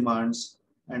 made no demands,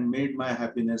 and made my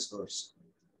happiness hers.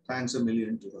 thanks a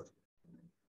million to her.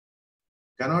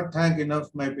 Cannot thank enough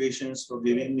my patients for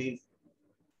giving me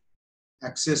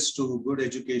access to good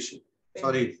education.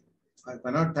 Sorry, I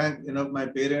cannot thank enough my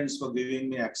parents for giving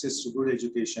me access to good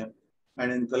education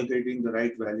and inculcating the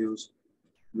right values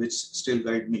which still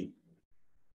guide me.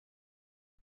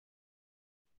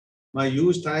 My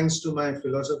huge thanks to my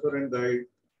philosopher and guide,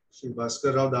 Shri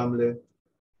Bhaskar Rao Damle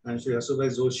and Shri Asubai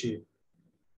Joshi,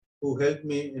 who helped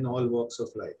me in all walks of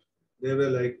life. They were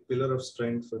like pillar of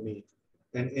strength for me.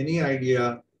 And any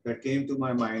idea that came to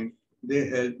my mind, they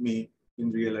helped me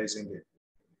in realizing it.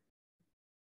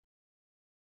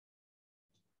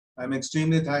 I'm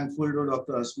extremely thankful to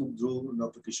Dr. Asmukh Dhruv,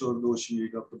 Dr. Kishore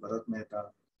Doshi, Dr. Bharat Mehta,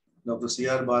 Dr.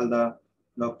 C.R. Balda,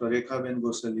 Dr. Rekha Ben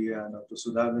Gosalia, Dr.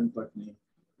 Sudha Ben Patni,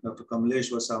 Dr. Kamlesh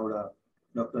Vasavda,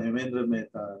 Dr. Hemendra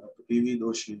Mehta, Dr. P.V.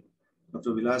 Doshi,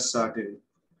 Dr. Vilas Sathe,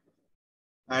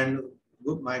 and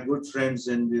my good friends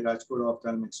in the Rajkot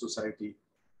Ophthalmic Society,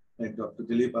 like Dr.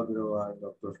 Dilip Agrawal,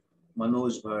 Dr.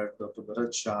 Manoj Bhatt, Dr.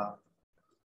 Bharat Shah,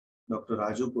 Dr.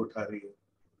 Raju Kothari,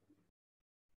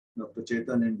 Dr.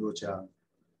 Chetan Indocha,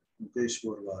 Mukesh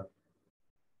Borwar,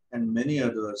 and many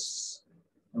others.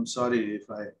 I'm sorry if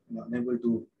I'm unable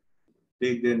to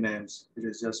take their names. It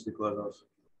is just because of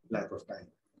lack of time.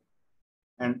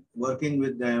 And working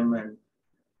with them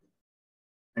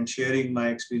and sharing my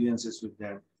experiences with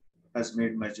them has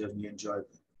made my journey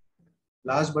enjoyable.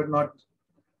 Last but not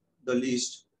the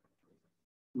least,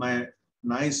 my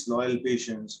nice, loyal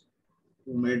patients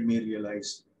who made me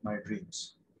realize my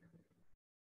dreams.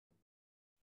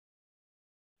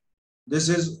 This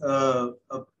is a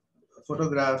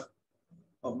photograph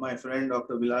of my friend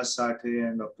Dr. Vilas Sathe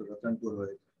and Dr. Ratan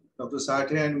Purohit. Dr.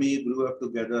 Sathe and me grew up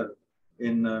together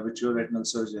in vitreoretinal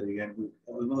surgery, and we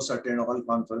almost attend all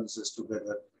conferences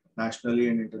together, nationally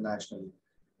and internationally.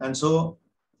 And so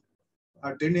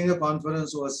attending a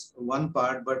conference was one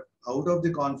part, but out of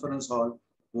the conference hall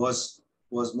was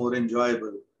more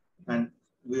enjoyable. And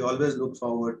we always look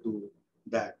forward to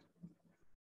that.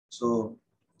 So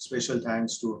special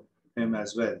thanks to him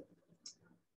as well.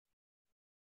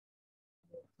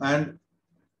 And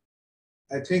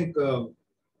I think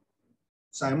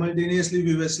simultaneously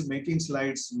we were making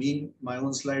slides, my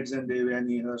own slides and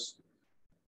Devyani hers.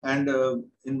 And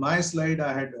in my slide,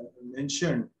 I had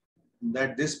mentioned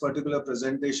that this particular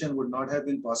presentation would not have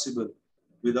been possible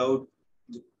without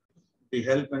the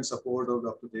help and support of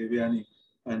Dr. Devyani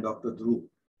and Dr. Dhruv.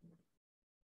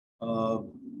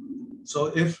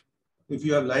 So if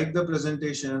you have liked the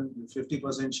presentation,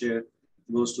 50% share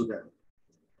goes to them.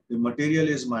 The material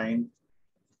is mine.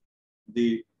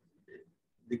 The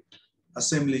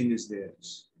assembling is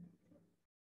theirs.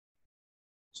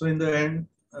 So in the end,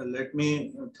 let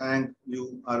me thank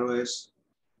you, ROS,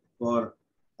 for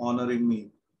honoring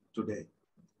me today.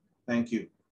 Thank you.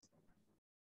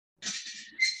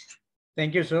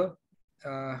 Thank you, sir.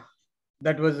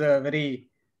 That was a very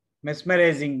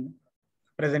mesmerizing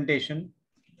presentation.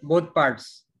 Both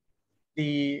parts,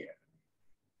 the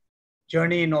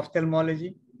journey in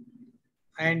ophthalmology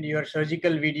and your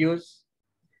surgical videos.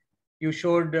 You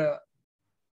showed a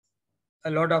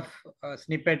lot of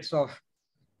snippets of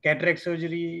cataract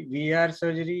surgery, VR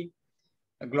surgery,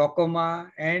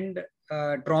 glaucoma, and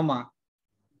trauma.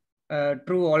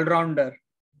 True all-rounder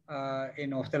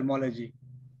in ophthalmology.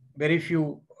 Very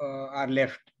few are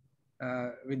left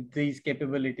with these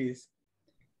capabilities.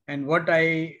 And what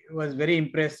I was very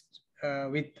impressed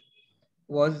with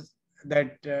was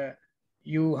that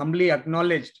you humbly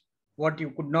acknowledged what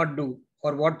you could not do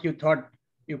or what you thought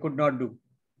you could not do.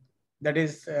 That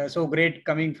is so great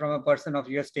coming from a person of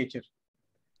your stature.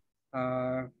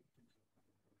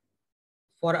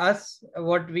 For us,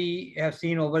 what we have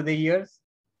seen over the years,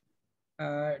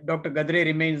 Dr. Gadre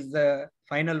remains the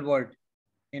final word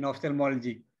in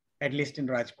ophthalmology, at least in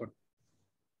Rajkot.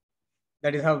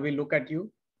 That is how we look at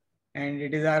you. And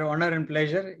it is our honor and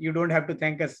pleasure. You don't have to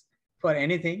thank us for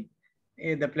anything.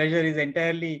 The pleasure is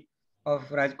entirely of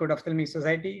Rajkot Ophthalmic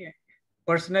Society,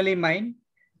 personally mine,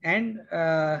 and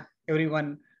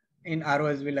everyone in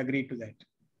ROS will agree to that.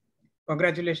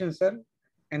 Congratulations, sir.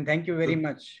 And thank you very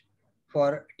much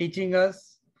for teaching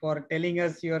us, for telling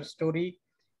us your story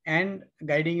and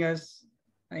guiding us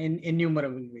in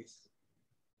innumerable ways.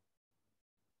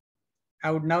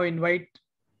 I would now invite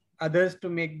others to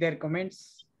make their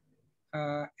comments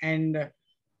and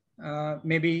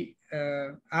maybe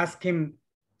ask him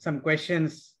some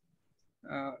questions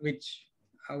which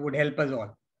would help us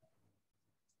all.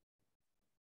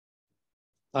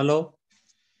 Hello.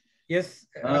 Yes,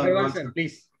 sir,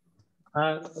 please.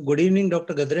 Good evening,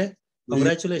 Dr. Gadre.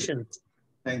 Congratulations.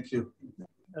 Thank you.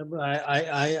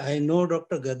 I know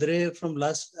Dr. Gadre from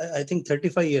last, I think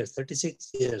 35 years,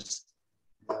 36 years.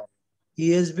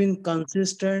 He has been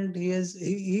consistent. He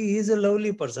is a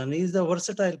lovely person. He is a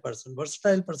versatile person,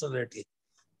 versatile personality.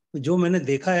 जो मैंने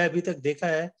देखा है अभी तक देखा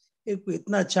है, एक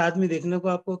इतना अच्छा आदमी देखने को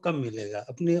आपको कम मिलेगा.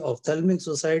 अपनी ophthalmic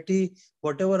society,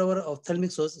 whatever our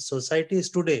ophthalmic society is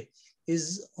today,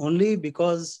 is only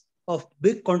because of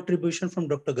big contribution from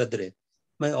Dr. Gadre.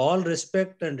 My all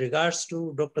respect and regards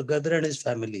to Dr. Gadre and his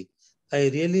family. I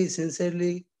really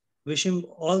sincerely wish him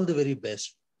all the very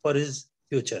best for his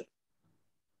future.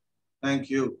 Thank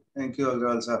you,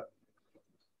 Agrawal sir.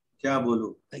 क्या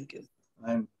बोलूं? Thank you.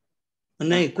 I'm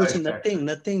नहीं कुछ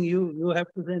nothing. You have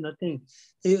to say nothing.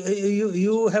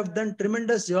 You have done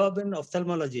tremendous job in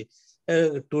ophthalmology.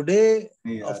 Today,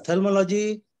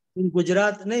 ophthalmology in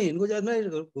Gujarat,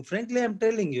 frankly, I'm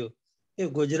telling you,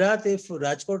 if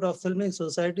Rajkot Ophthalmic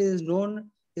Society is known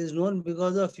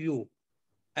because of you.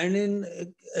 And in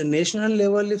a national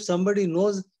level, if somebody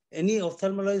knows any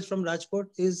ophthalmologist from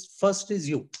Rajkot, first is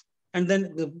you. And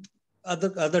then the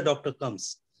other doctor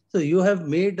comes. So you have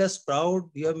made us proud.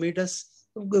 You have made us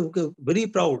very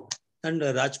proud. And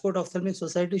Rajkot Ophthalmic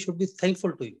Society should be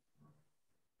thankful to you.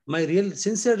 My real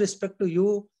sincere respect to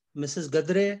you, Mrs.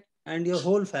 Gadre, and your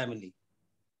whole family.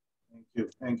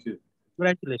 Thank you.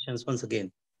 Congratulations once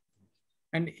again.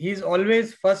 And he's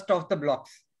always first off the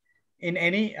blocks in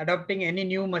adopting any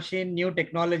new machine, new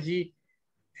technology,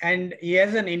 and he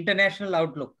has an international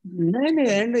outlook.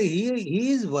 And he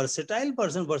is versatile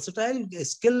person, versatile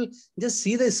skill. Just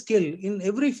see the skill in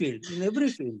every field.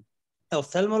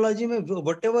 Ophthalmology,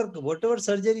 whatever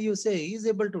surgery you say, he is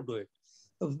able to do it.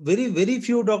 Very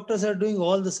few doctors are doing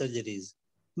all the surgeries.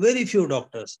 Very few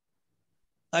doctors.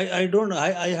 I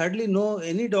hardly know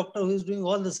any doctor who is doing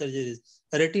all the surgeries.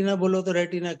 Retina bolo to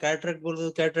retina, cataract bolo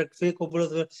to cataract, fake bolo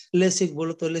to LASIK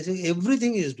bolo to LASIK.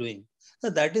 Everything is doing. So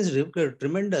that is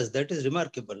tremendous. That is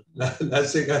remarkable.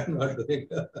 LASIK I'm not doing.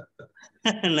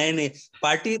 नहीं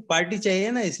party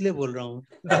चाहिए ना इसलिए बोल रहा हूँ.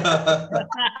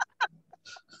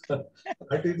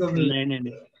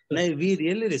 नहीं we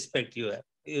really respect you.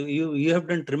 You have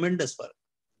done tremendous work.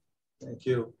 Thank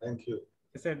you.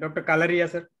 Sir, Dr. Kalaria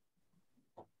sir.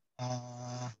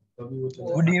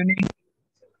 Good evening.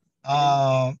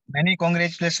 Many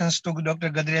congratulations to Dr.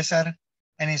 Gadre sir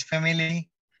and his family.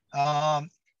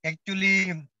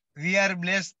 Actually, we are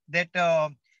blessed that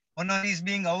honor is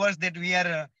being ours, that we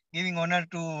are giving honor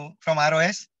to from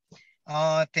ROS.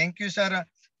 Thank you, sir.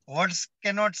 Words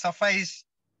cannot suffice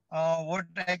what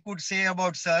I could say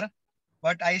about sir,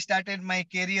 but I started my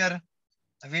career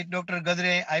with Dr.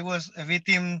 Gadre. I was with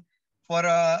him for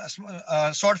a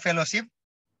short fellowship,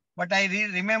 but I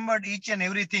remembered each and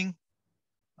everything.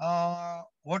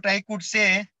 What I could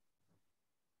say,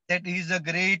 that he is a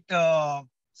great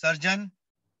surgeon,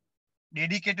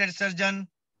 dedicated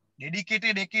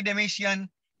academician.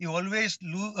 He always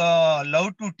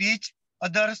loved to teach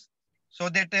others so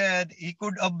that he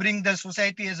could upbring the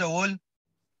society as a whole.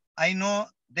 I know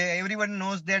that everyone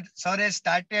knows that sir has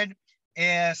started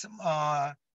a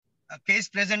case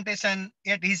presentation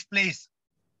at his place,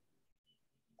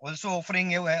 also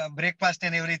offering a breakfast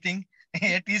and everything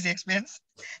at his expense.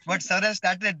 But sir has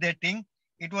started that thing.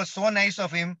 It was so nice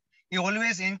of him. He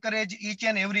always encouraged each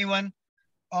and everyone.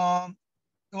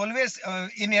 Always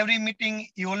in every meeting,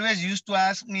 he always used to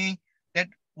ask me that,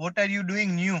 what are you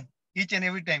doing new each and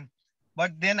every time?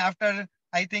 But then after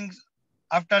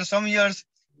some years,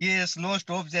 he has lost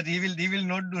hopes that he will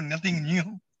not do nothing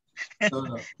new.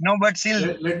 No, but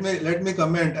still. Let me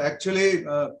comment. Actually,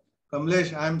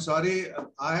 Kamlesh, I'm sorry.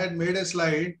 I had made a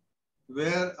slide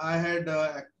where I had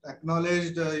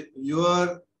acknowledged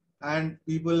your and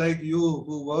people like you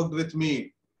who worked with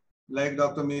me, like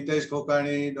Dr. Mitesh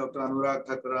Kokani, Dr. Anurag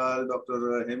Thakral,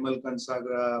 Dr. Hemal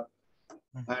Kansagra,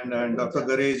 and Dr.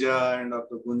 Gareja and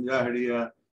Dr. Gunja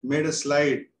Hadia, made a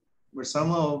slide. But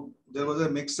somehow there was a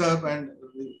mix-up and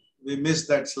we missed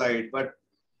that slide. But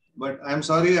I'm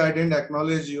sorry I didn't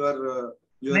acknowledge your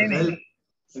help.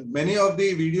 Many of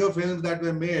the video films that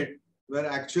were made were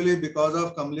actually because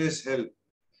of Kamlesh's help.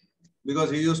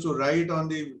 Because he used to write on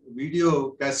the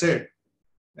video cassette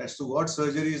as to what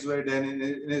surgeries were done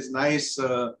in his nice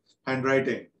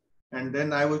handwriting. And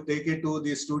then I would take it to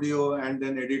the studio and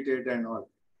then edit it and all.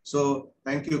 So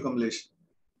thank you, Kamlesh.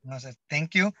 No, sir.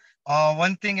 Thank you.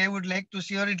 One thing I would like to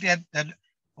share is that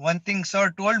one thing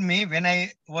sir told me when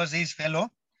I was his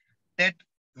fellow, that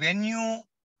when you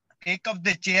take up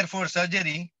the chair for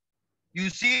surgery, you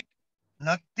see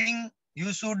nothing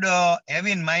you should have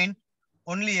in mind,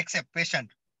 only accept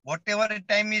patient. Whatever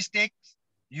time it takes,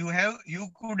 you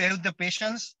could have the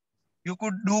patience, you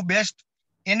could do best,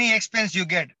 any expense you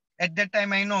get. At that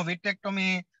time, I know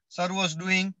vitrectomy sir was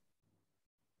doing.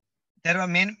 There were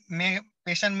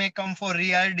patient may come for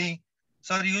re-RD.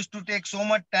 Sir used to take so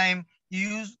much time. He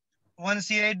used once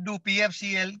he had do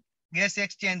PFCL, gas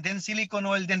exchange, then silicone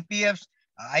oil, then PFs.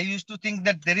 I used to think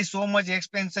that there is so much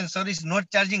expense and sir is not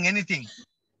charging anything.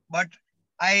 But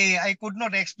I could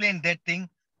not explain that thing.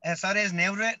 Sir has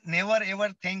never ever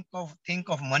think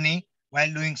of money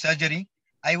while doing surgery.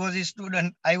 I was a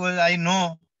student. I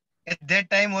know at that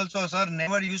time also sir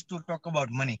never used to talk about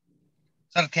money.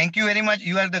 Sir, thank you very much.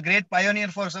 You are the great pioneer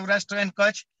for Saurashtra and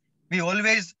Kutch. We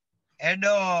always had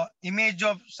a image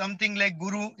of something like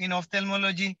Guru in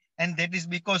ophthalmology, and that is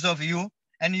because of you.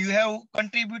 And you have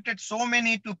contributed so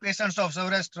many to patients of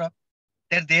Saurashtra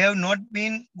that they have not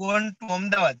been gone to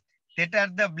Ahmedabad. That are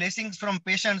the blessings from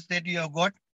patients that you have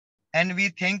got. And we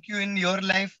thank you in your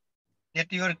life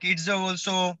that your kids are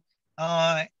also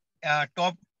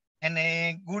top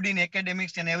and good in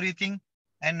academics and everything.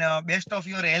 And best of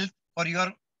your health for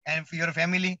your and for your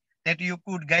family, that you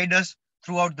could guide us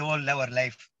throughout the whole our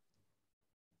life.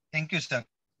 Thank you, sir.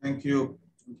 Thank you.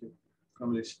 Thank you,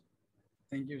 Kamlesh.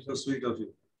 Thank you, So sir. sweet of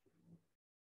you.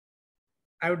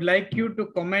 I would like you to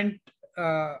comment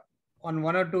on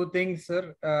one or two things,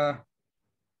 sir,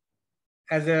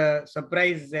 as a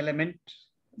surprise element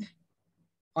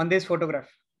on this photograph.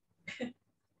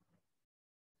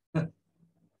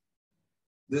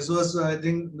 This was, I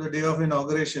think, the day of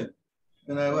inauguration.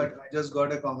 And I just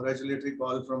got a congratulatory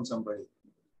call from somebody.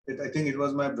 I think it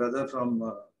was my brother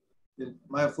from,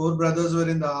 my 4 brothers were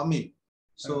in the army.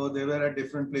 So they were at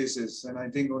different places. And I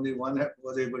think only one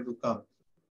was able to come.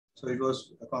 So it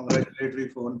was a congratulatory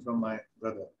phone from my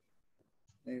brother.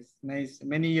 Nice, nice.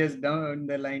 Many years down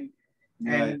the line.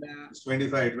 Yeah, And it's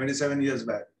 27 years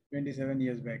back. 27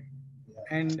 years back.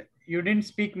 Yeah. And you didn't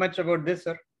speak much about this,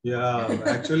 sir. Yeah,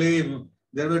 actually,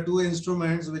 there were 2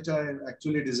 instruments which I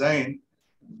actually designed.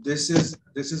 This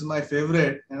is my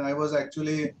favorite, and I was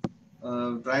actually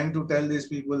trying to tell these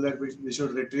people that we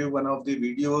should retrieve one of the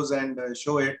videos and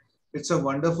show it. It's a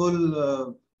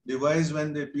wonderful device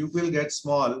when the pupil gets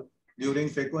small during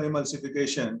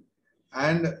phacoemulsification,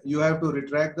 and you have to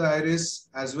retract the iris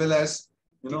as well as,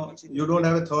 you don't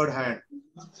have a third hand.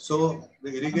 So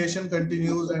the irrigation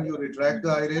continues and you retract the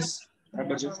iris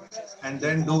and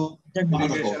then do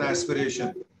irrigation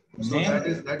aspiration. So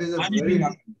that is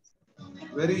a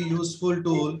very useful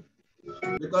tool,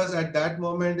 because at that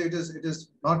moment it is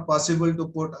not possible to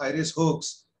put iris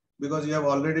hooks because you have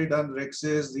already done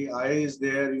rhexis, the eye is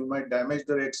there, you might damage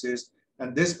the rhexis.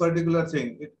 And this particular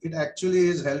thing, it actually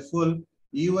is helpful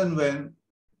even when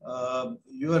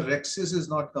your rhexis is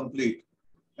not complete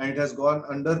and it has gone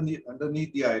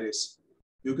underneath the iris.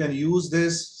 You can use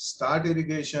this, start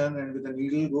irrigation, and with a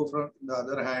needle go from the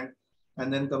other hand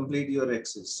and then complete your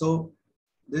rhexis. So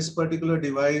this particular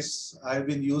device I've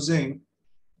been using,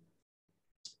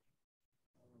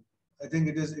 I think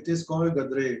it is called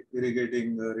Gadre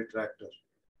irrigating retractor.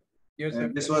 Yes, sir.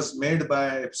 And this was made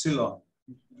by Epsilon.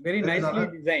 Very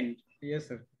nicely designed. Yes,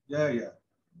 sir. Yeah, yeah.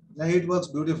 Now it works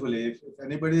beautifully. If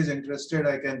anybody is interested,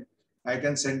 I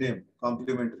can send him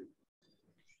complimentary.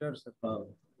 Sure, sir.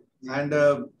 And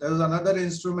there was another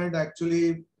instrument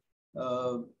actually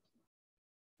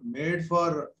made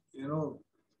for,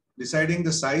 deciding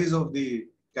the size of the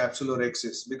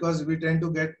capsulorhexis, because we tend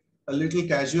to get a little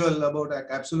casual about a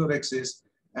capsulorhexis,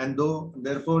 and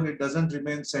therefore it doesn't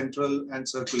remain central and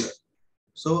circular.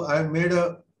 So I made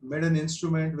an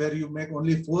instrument where you make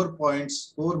only 4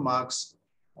 points, 4 marks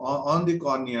on the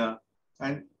cornea,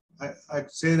 and I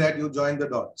say that you join the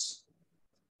dots.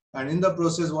 And in the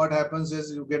process, what happens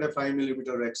is you get a 5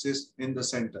 millimeter rhexis in the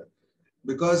center,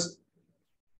 because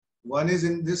one is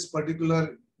in this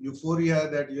particular euphoria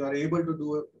that you are able to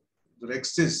do the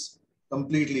rhexis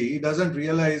completely. He doesn't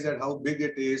realize that how big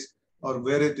it is or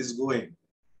where it is going.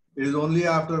 It is only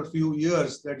after a few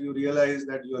years that you realize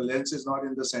that your lens is not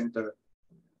in the center.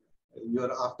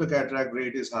 Your after cataract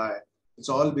rate is high. It's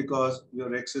all because your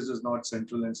rhexis is not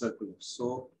central and circular.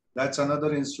 So that's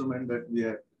another instrument that we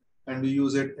have, and we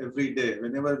use it every day.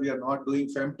 Whenever we are not doing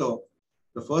femto,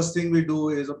 the first thing we do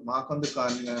is mark on the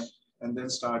cornea and then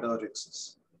start our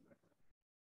rhexis.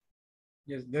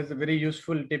 Yes, that's a very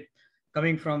useful tip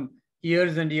coming from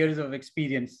years and years of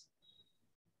experience.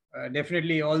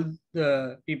 Definitely all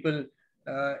the people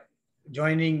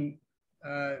joining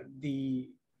the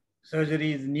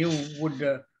surgeries new would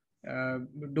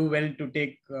do well to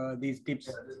take these tips.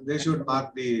 They should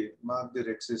mark the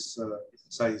rhexis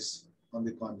size on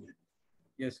the cornea.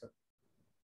 Yes, sir.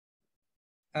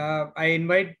 I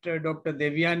invite Dr.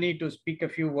 Devyani to speak a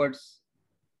few words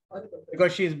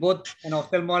because she is both an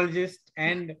ophthalmologist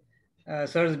and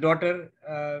sir's daughter,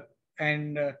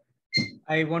 and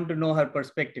I want to know her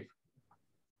perspective.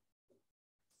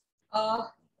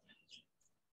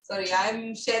 Sorry,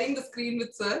 I'm sharing the screen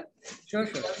with sir. Sure.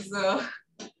 Because,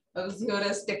 I was here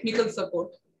as technical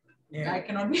support. Yeah. I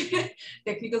cannot be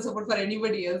technical support for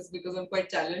anybody else because I'm quite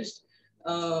challenged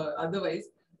otherwise.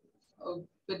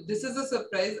 But this is a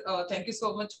surprise. Thank you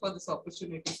so much for this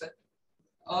opportunity, sir.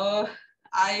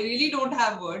 I really don't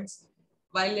have words.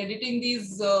 While editing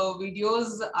these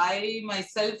videos, I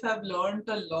myself have learned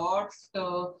a lot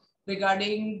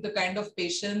regarding the kind of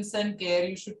patience and care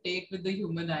you should take with the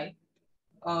human eye.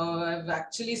 I've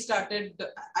actually started,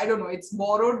 I don't know, it's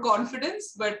borrowed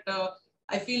confidence, but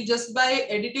I feel just by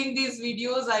editing these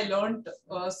videos, I learned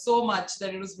so much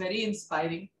that it was very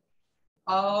inspiring.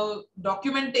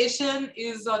 Documentation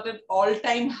is at an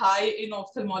all-time high in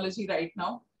ophthalmology right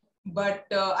now. But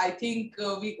I think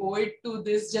we owe it to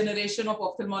this generation of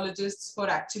ophthalmologists for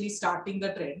actually starting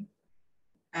the trend.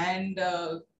 And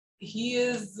he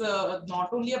is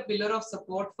not only a pillar of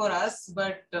support for us,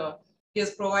 but he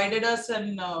has provided us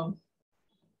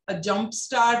a jump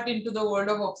start into the world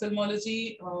of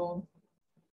ophthalmology.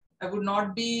 I would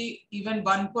not be even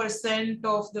 1%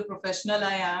 of the professional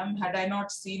I am had I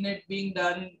not seen it being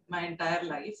done my entire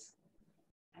life.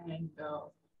 And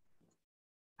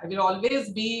I will always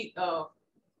be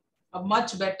a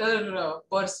much better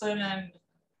person and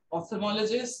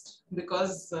ophthalmologist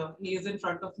because he is in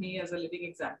front of me as a living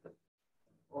example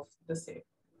of the same.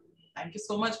 Thank you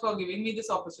so much for giving me this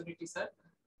opportunity, sir.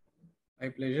 My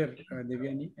pleasure,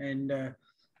 Devyani. And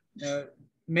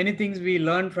many things we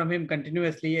learn from him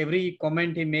continuously. Every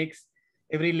comment he makes,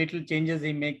 every little changes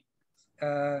he makes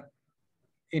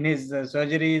in his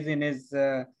surgeries, in his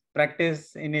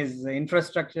practice, in his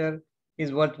infrastructure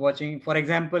is worth watching. For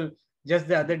example, just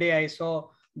the other day I saw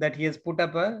that he has put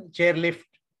up a chair lift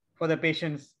for the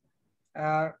patients.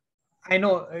 I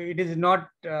know it is not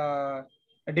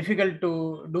difficult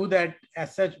to do that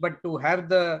as such, but to have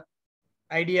the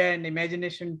idea and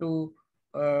imagination to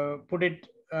put it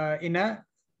in a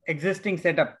existing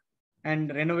setup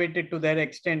and renovate it to that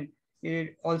extent,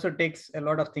 it also takes a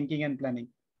lot of thinking and planning.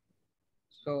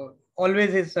 So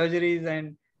always his surgeries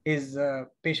and his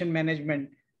patient management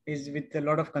is with a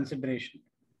lot of consideration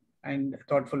and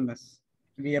thoughtfulness.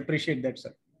 We appreciate that,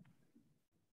 sir.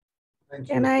 Thank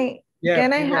you.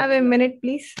 Can I have a minute,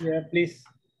 please? Yeah, please.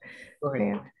 Go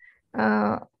ahead.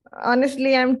 Yeah.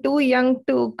 Honestly, I'm too young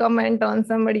to comment on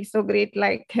somebody so great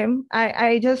like him.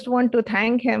 I just want to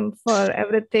thank him for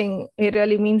everything he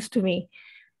really means to me.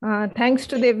 Thanks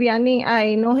to Devyani,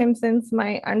 I know him since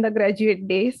my undergraduate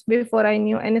days before I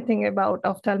knew anything about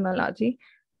ophthalmology.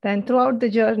 Then throughout the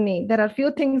journey, there are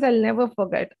few things I'll never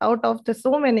forget. Out of the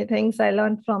so many things I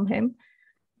learned from him,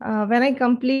 when I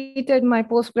completed my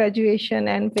post-graduation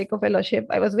and FICO fellowship,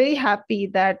 I was very happy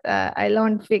that I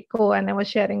learned FICO and I was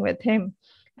sharing with him.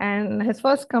 And his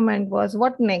first comment was,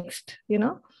 what next? You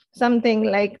know, something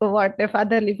like what a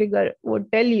fatherly figure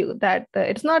would tell you that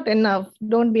it's not enough.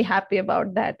 Don't be happy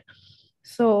about that.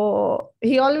 So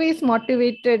he always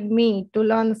motivated me to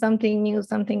learn something new,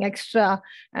 something extra.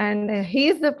 And he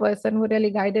is the person who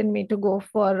really guided me to go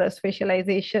for a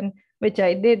specialization, which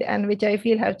I did and which I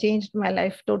feel have changed my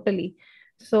life totally.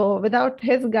 So without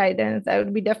his guidance, I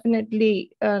would be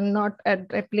definitely not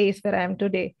at a place where I am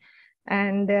today.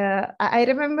 And I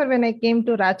remember when I came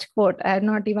to Rajkot, I had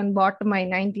not even bought my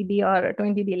 90D or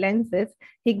 20D lenses.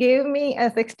 He gave me a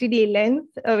 60D lens,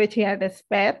 which he had a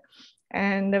spare.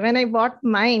 And when I bought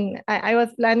mine, I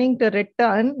was planning to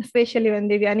return, especially when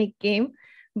Devyani came.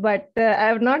 But I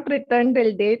have not returned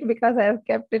till date because I have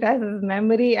kept it as his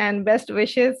memory and best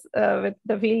wishes with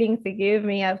the feelings he gave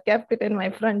me. I've kept it in my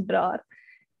front drawer.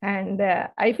 And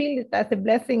I feel it as a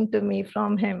blessing to me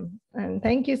from him. And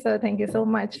thank you, sir. Thank you so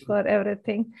much for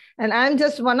everything. And I'm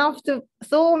just one of the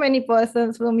so many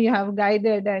persons whom you have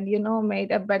guided and, you know,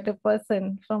 made a better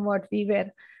person from what we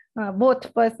were,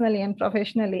 both personally and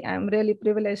professionally. I'm really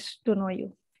privileged to know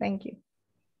you. Thank you.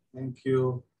 Thank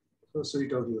you. So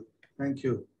sweet of you. Thank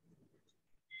you.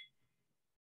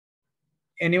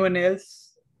 Anyone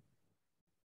else?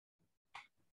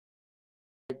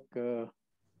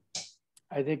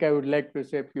 I think I would like to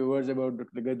say a few words about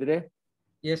Dr. Gadre.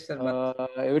 Yes, sir.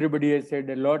 Everybody has said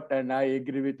a lot and I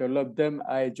agree with all of them.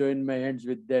 I join my hands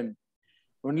with them.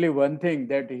 Only one thing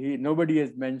that nobody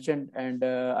has mentioned, and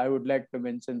I would like to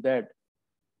mention that.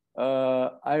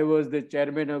 I was the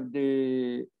chairman of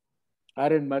the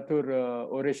R.N. Mathur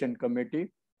Oration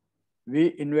Committee.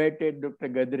 We invited Dr.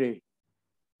 Gadre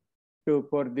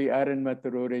for the R.N.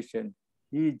 Mathur Oration.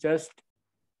 He just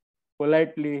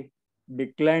politely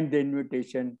declined the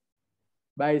invitation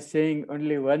by saying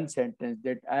only one sentence,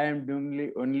 that I am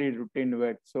doing only routine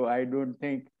work, so I don't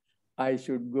think I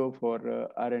should go for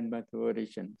RN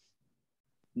maturation.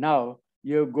 Now,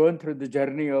 you have gone through the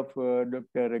journey of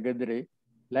Dr. Gadre,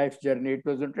 life journey. It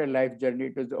wasn't a life journey,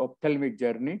 it was the ophthalmic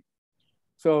journey.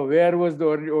 So where was the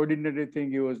ordinary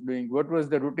thing he was doing? What was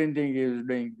the routine thing he was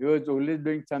doing? He was always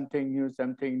doing something new,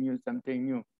 something new, something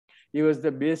new. He was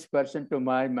the best person to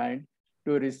my mind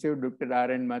to receive Dr.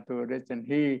 R.N. Mathur, and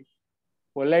he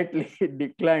politely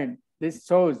declined. This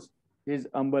shows his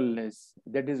humbleness.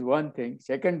 That is one thing.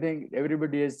 Second thing,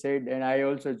 everybody has said, and I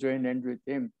also joined in with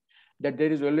him, that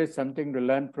there is always something to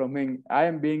learn from him. I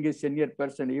am being a senior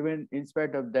person, even in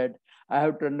spite of that, I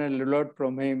have to learn a lot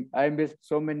from him. I missed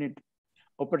so many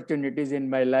opportunities in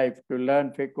my life to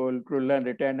learn FECOL, to learn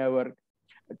retainer work,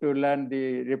 to learn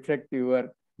the refractive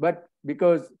work. But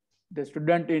because the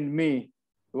student in me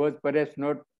was perhaps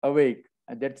not awake,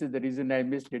 and that's the reason I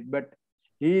missed it. But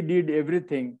he did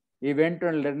everything. He went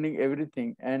on learning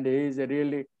everything, and he is a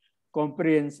really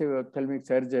comprehensive ophthalmic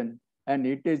surgeon. And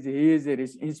he is an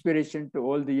inspiration to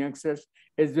all the youngsters,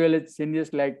 as well as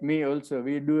seniors like me also.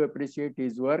 We do appreciate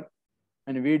his work,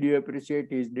 and we do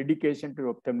appreciate his dedication to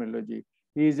ophthalmology.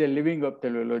 He is a living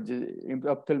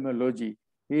ophthalmology.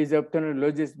 He is an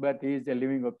ophthalmologist, but he is a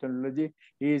living ophthalmology.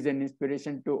 He is an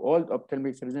inspiration to all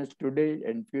ophthalmic surgeons today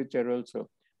and future also.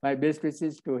 My best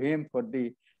wishes to him for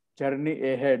the journey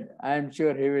ahead. I am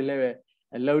sure he will have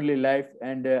a lovely life,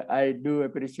 and I do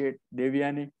appreciate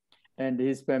Devyani and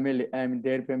his family, and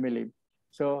their family.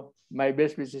 So my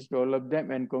best wishes to all of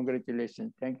them, and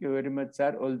congratulations. Thank you very much,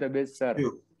 sir. All the best, sir. Thank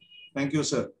you. Thank you,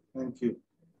 sir. Thank you.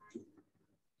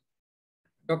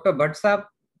 Dr. Bhatt Saab.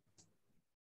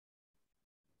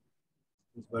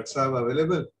 Is Bhatt Saab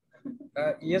available?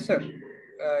 Yes, sir.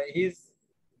 He's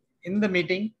in the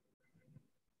meeting.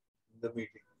 The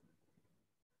meeting.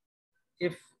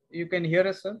 If you can hear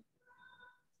us, sir.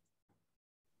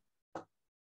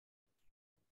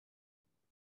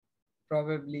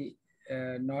 Probably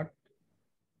not.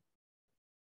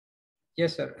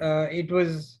 Yes, sir. It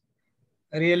was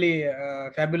really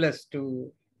fabulous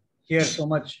to hear so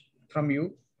much from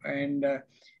you. And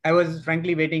I was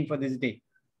frankly waiting for this day.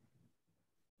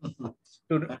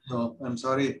 No, I'm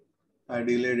sorry. I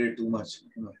delayed it too much.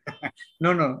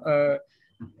 No.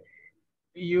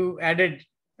 You added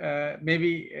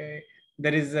maybe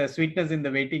there is a sweetness in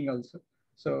the waiting also.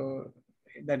 So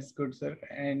that's good, sir.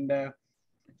 And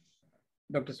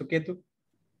Dr. Suketu.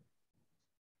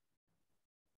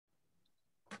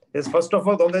 Yes, first of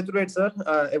all, congratulate, sir.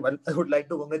 I would like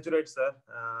to congratulate, sir.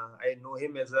 I know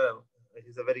him as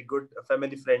he's a very good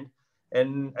family friend.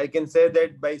 And I can say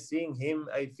that by seeing him,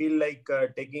 I feel like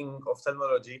taking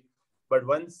ophthalmology. But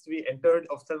once we entered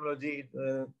ophthalmology,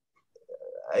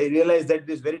 I realized that it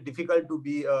is very difficult to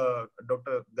be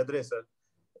Dr. Gadre, sir.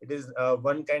 It is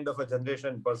one kind of a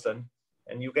generation person.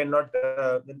 And you cannot,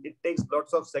 it takes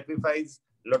lots of sacrifice,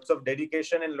 lots of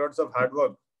dedication, and lots of hard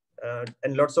work,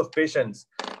 and lots of patience,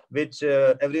 which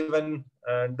everyone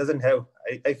doesn't have.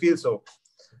 I feel so.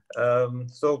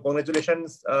 So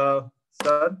congratulations,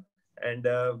 sir. And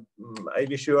I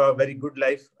wish you a very good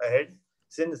life ahead,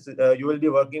 since you will be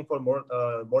working for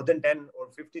more than 10 or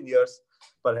 15 years,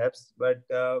 perhaps. But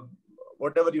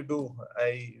whatever you do,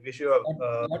 I wish you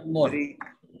a lot more.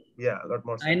 A lot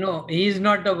more. I know he is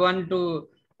not the one to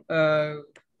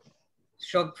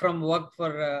shock from work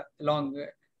for long.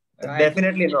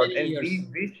 Definitely not. And we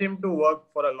wish him to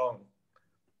work for a long.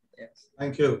 Yes.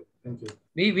 Thank you. Thank you.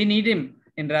 We need him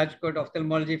in Rajkot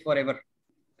Ophthalmology forever.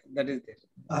 That is there.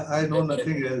 I know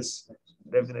nothing else.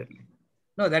 Definitely.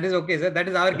 No, that is okay, sir. That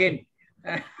is our gain.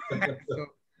 So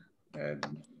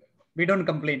we don't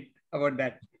complain about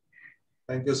that.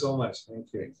 Thank you so much.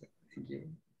 Thank you. Thank you.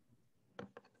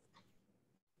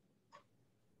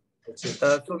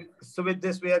 So with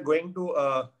this, we are going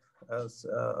to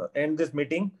end this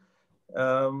meeting.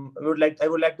 I would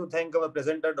like to thank our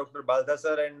presenter, Dr. Balda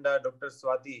sir, and Dr.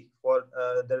 Swati for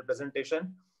their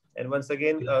presentation. And once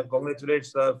again, congratulate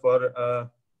sir for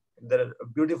their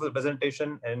beautiful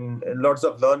presentation and lots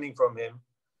of learning from him.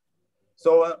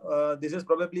 So this is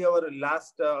probably our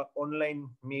last online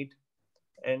meet,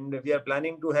 and we are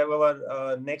planning to have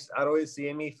our next ROS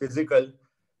CME physical,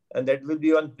 and that will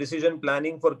be on precision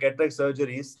planning for cataract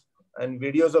surgeries and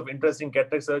videos of interesting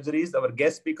cataract surgeries. Our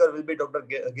guest speaker will be Dr.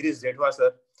 Girish Jedwa,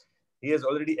 sir. He has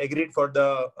already agreed for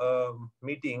the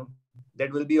meeting.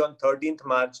 That will be on 13th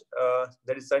March,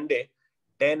 that is Sunday,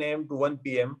 10 a.m. to 1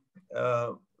 p.m.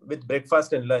 With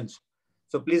breakfast and lunch.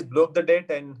 So please block the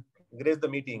date and grace the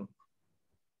meeting.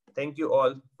 Thank you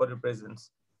all for your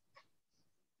presence.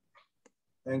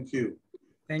 Thank you.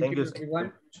 Thank you,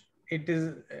 everyone. It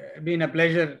has been a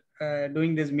pleasure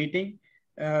doing this meeting.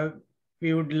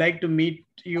 We would like to meet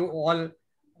you all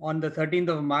on the 13th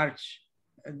of March.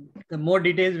 The more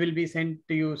details will be sent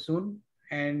to you soon,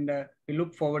 and we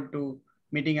look forward to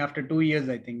meeting after 2 years,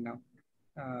 I think now,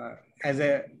 as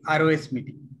a ROS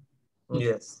meeting.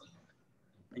 Yes.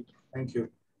 Thank you.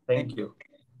 Thank you.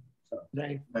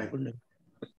 Right. Bye. Good night.